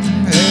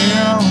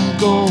 here we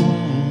go.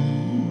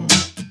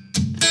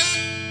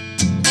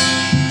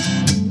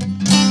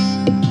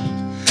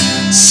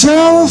 So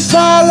we're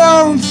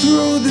falling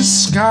through the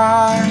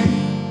sky.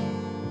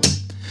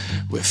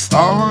 We're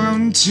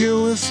falling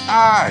to a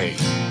fight.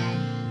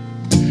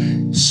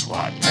 It's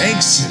what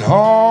makes it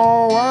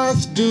all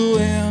worth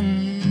doing.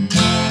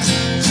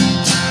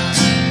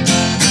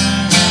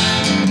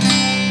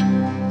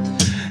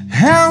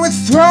 And we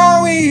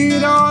throw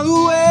it all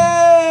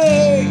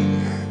away.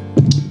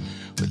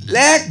 But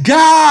let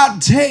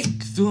God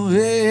take the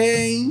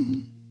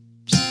reins.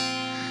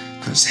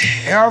 'Cause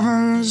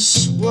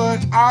heaven's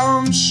what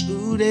I'm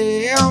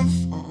shooting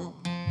for.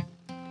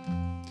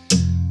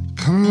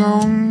 Come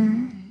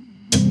along,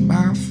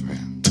 my friend.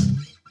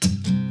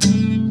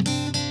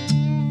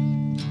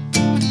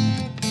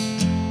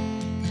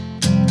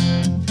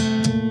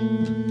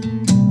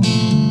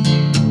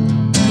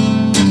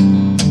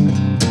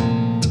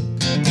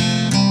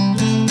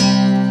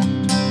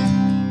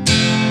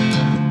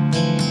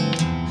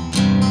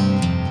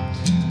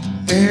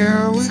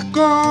 Here we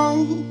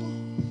go,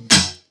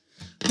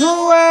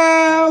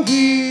 where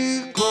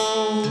we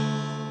go,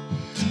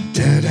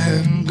 dead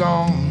and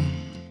gone.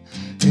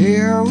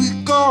 Here we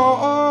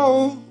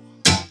go,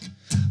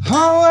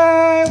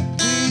 where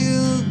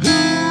we'll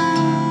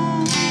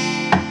go.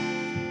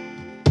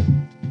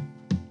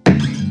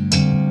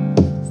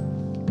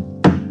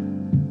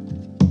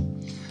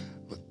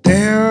 But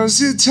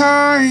there's a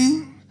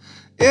time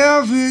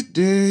every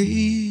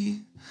day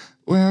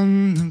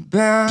when the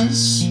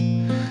best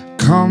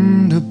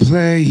come to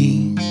play.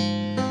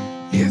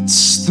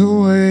 It's the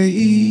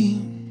way.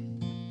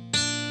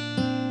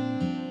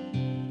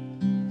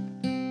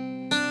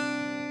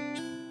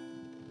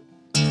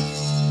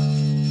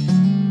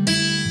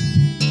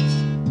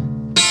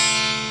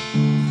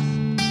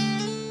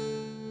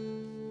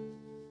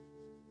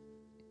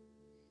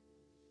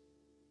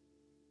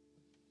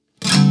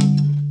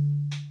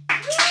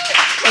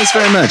 Thanks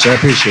very much. I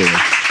appreciate it.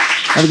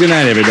 Have a good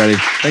night, everybody.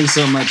 Thanks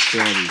so much to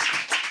all these.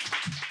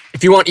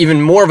 If you want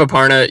even more of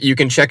Aparna, you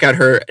can check out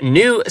her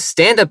new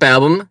stand-up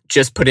album,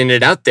 Just Putting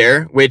It Out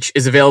There, which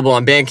is available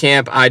on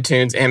Bandcamp,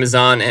 iTunes,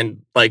 Amazon,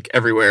 and like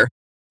everywhere.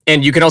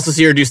 And you can also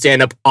see her do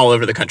stand-up all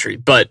over the country,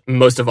 but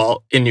most of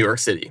all in New York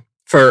City.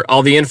 For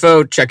all the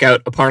info, check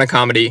out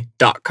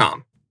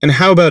aparnacomedy.com. And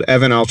how about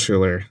Evan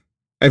Altshuler?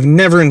 I've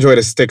never enjoyed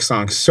a Styx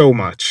song so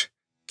much.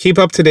 Keep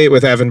up to date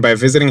with Evan by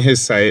visiting his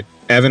site,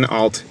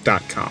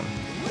 evanalt.com.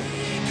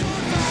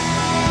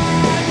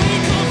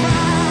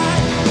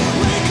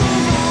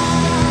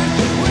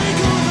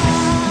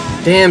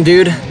 Damn,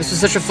 dude, this was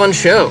such a fun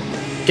show.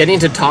 Getting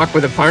to talk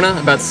with Aparna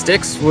about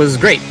Styx was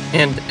great,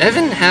 and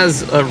Evan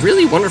has a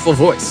really wonderful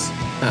voice.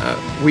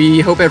 We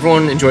hope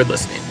everyone enjoyed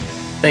listening.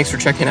 Thanks for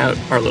checking out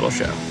our little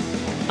show.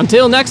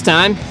 Until next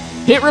time,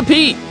 hit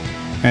repeat!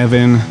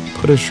 Evan,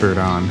 put a shirt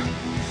on.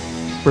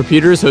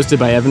 Repeater is hosted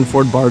by Evan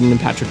Ford Barden and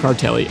Patrick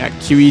Cartelli at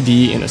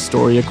QED in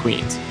Astoria,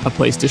 Queens, a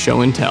place to show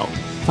and tell.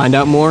 Find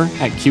out more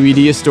at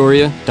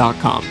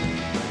QEDAstoria.com.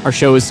 Our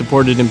show is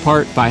supported in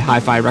part by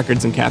Hi-Fi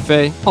Records and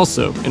Cafe,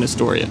 also in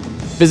Astoria.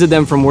 Visit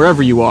them from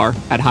wherever you are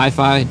at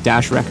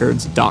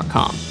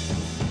hi-fi-records.com.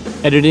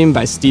 Editing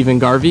by Stephen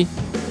Garvey.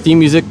 Theme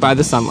music by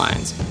The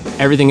Sunlines.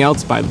 Everything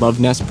else by Love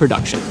Nest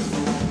Production.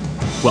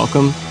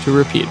 Welcome to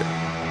Repeater.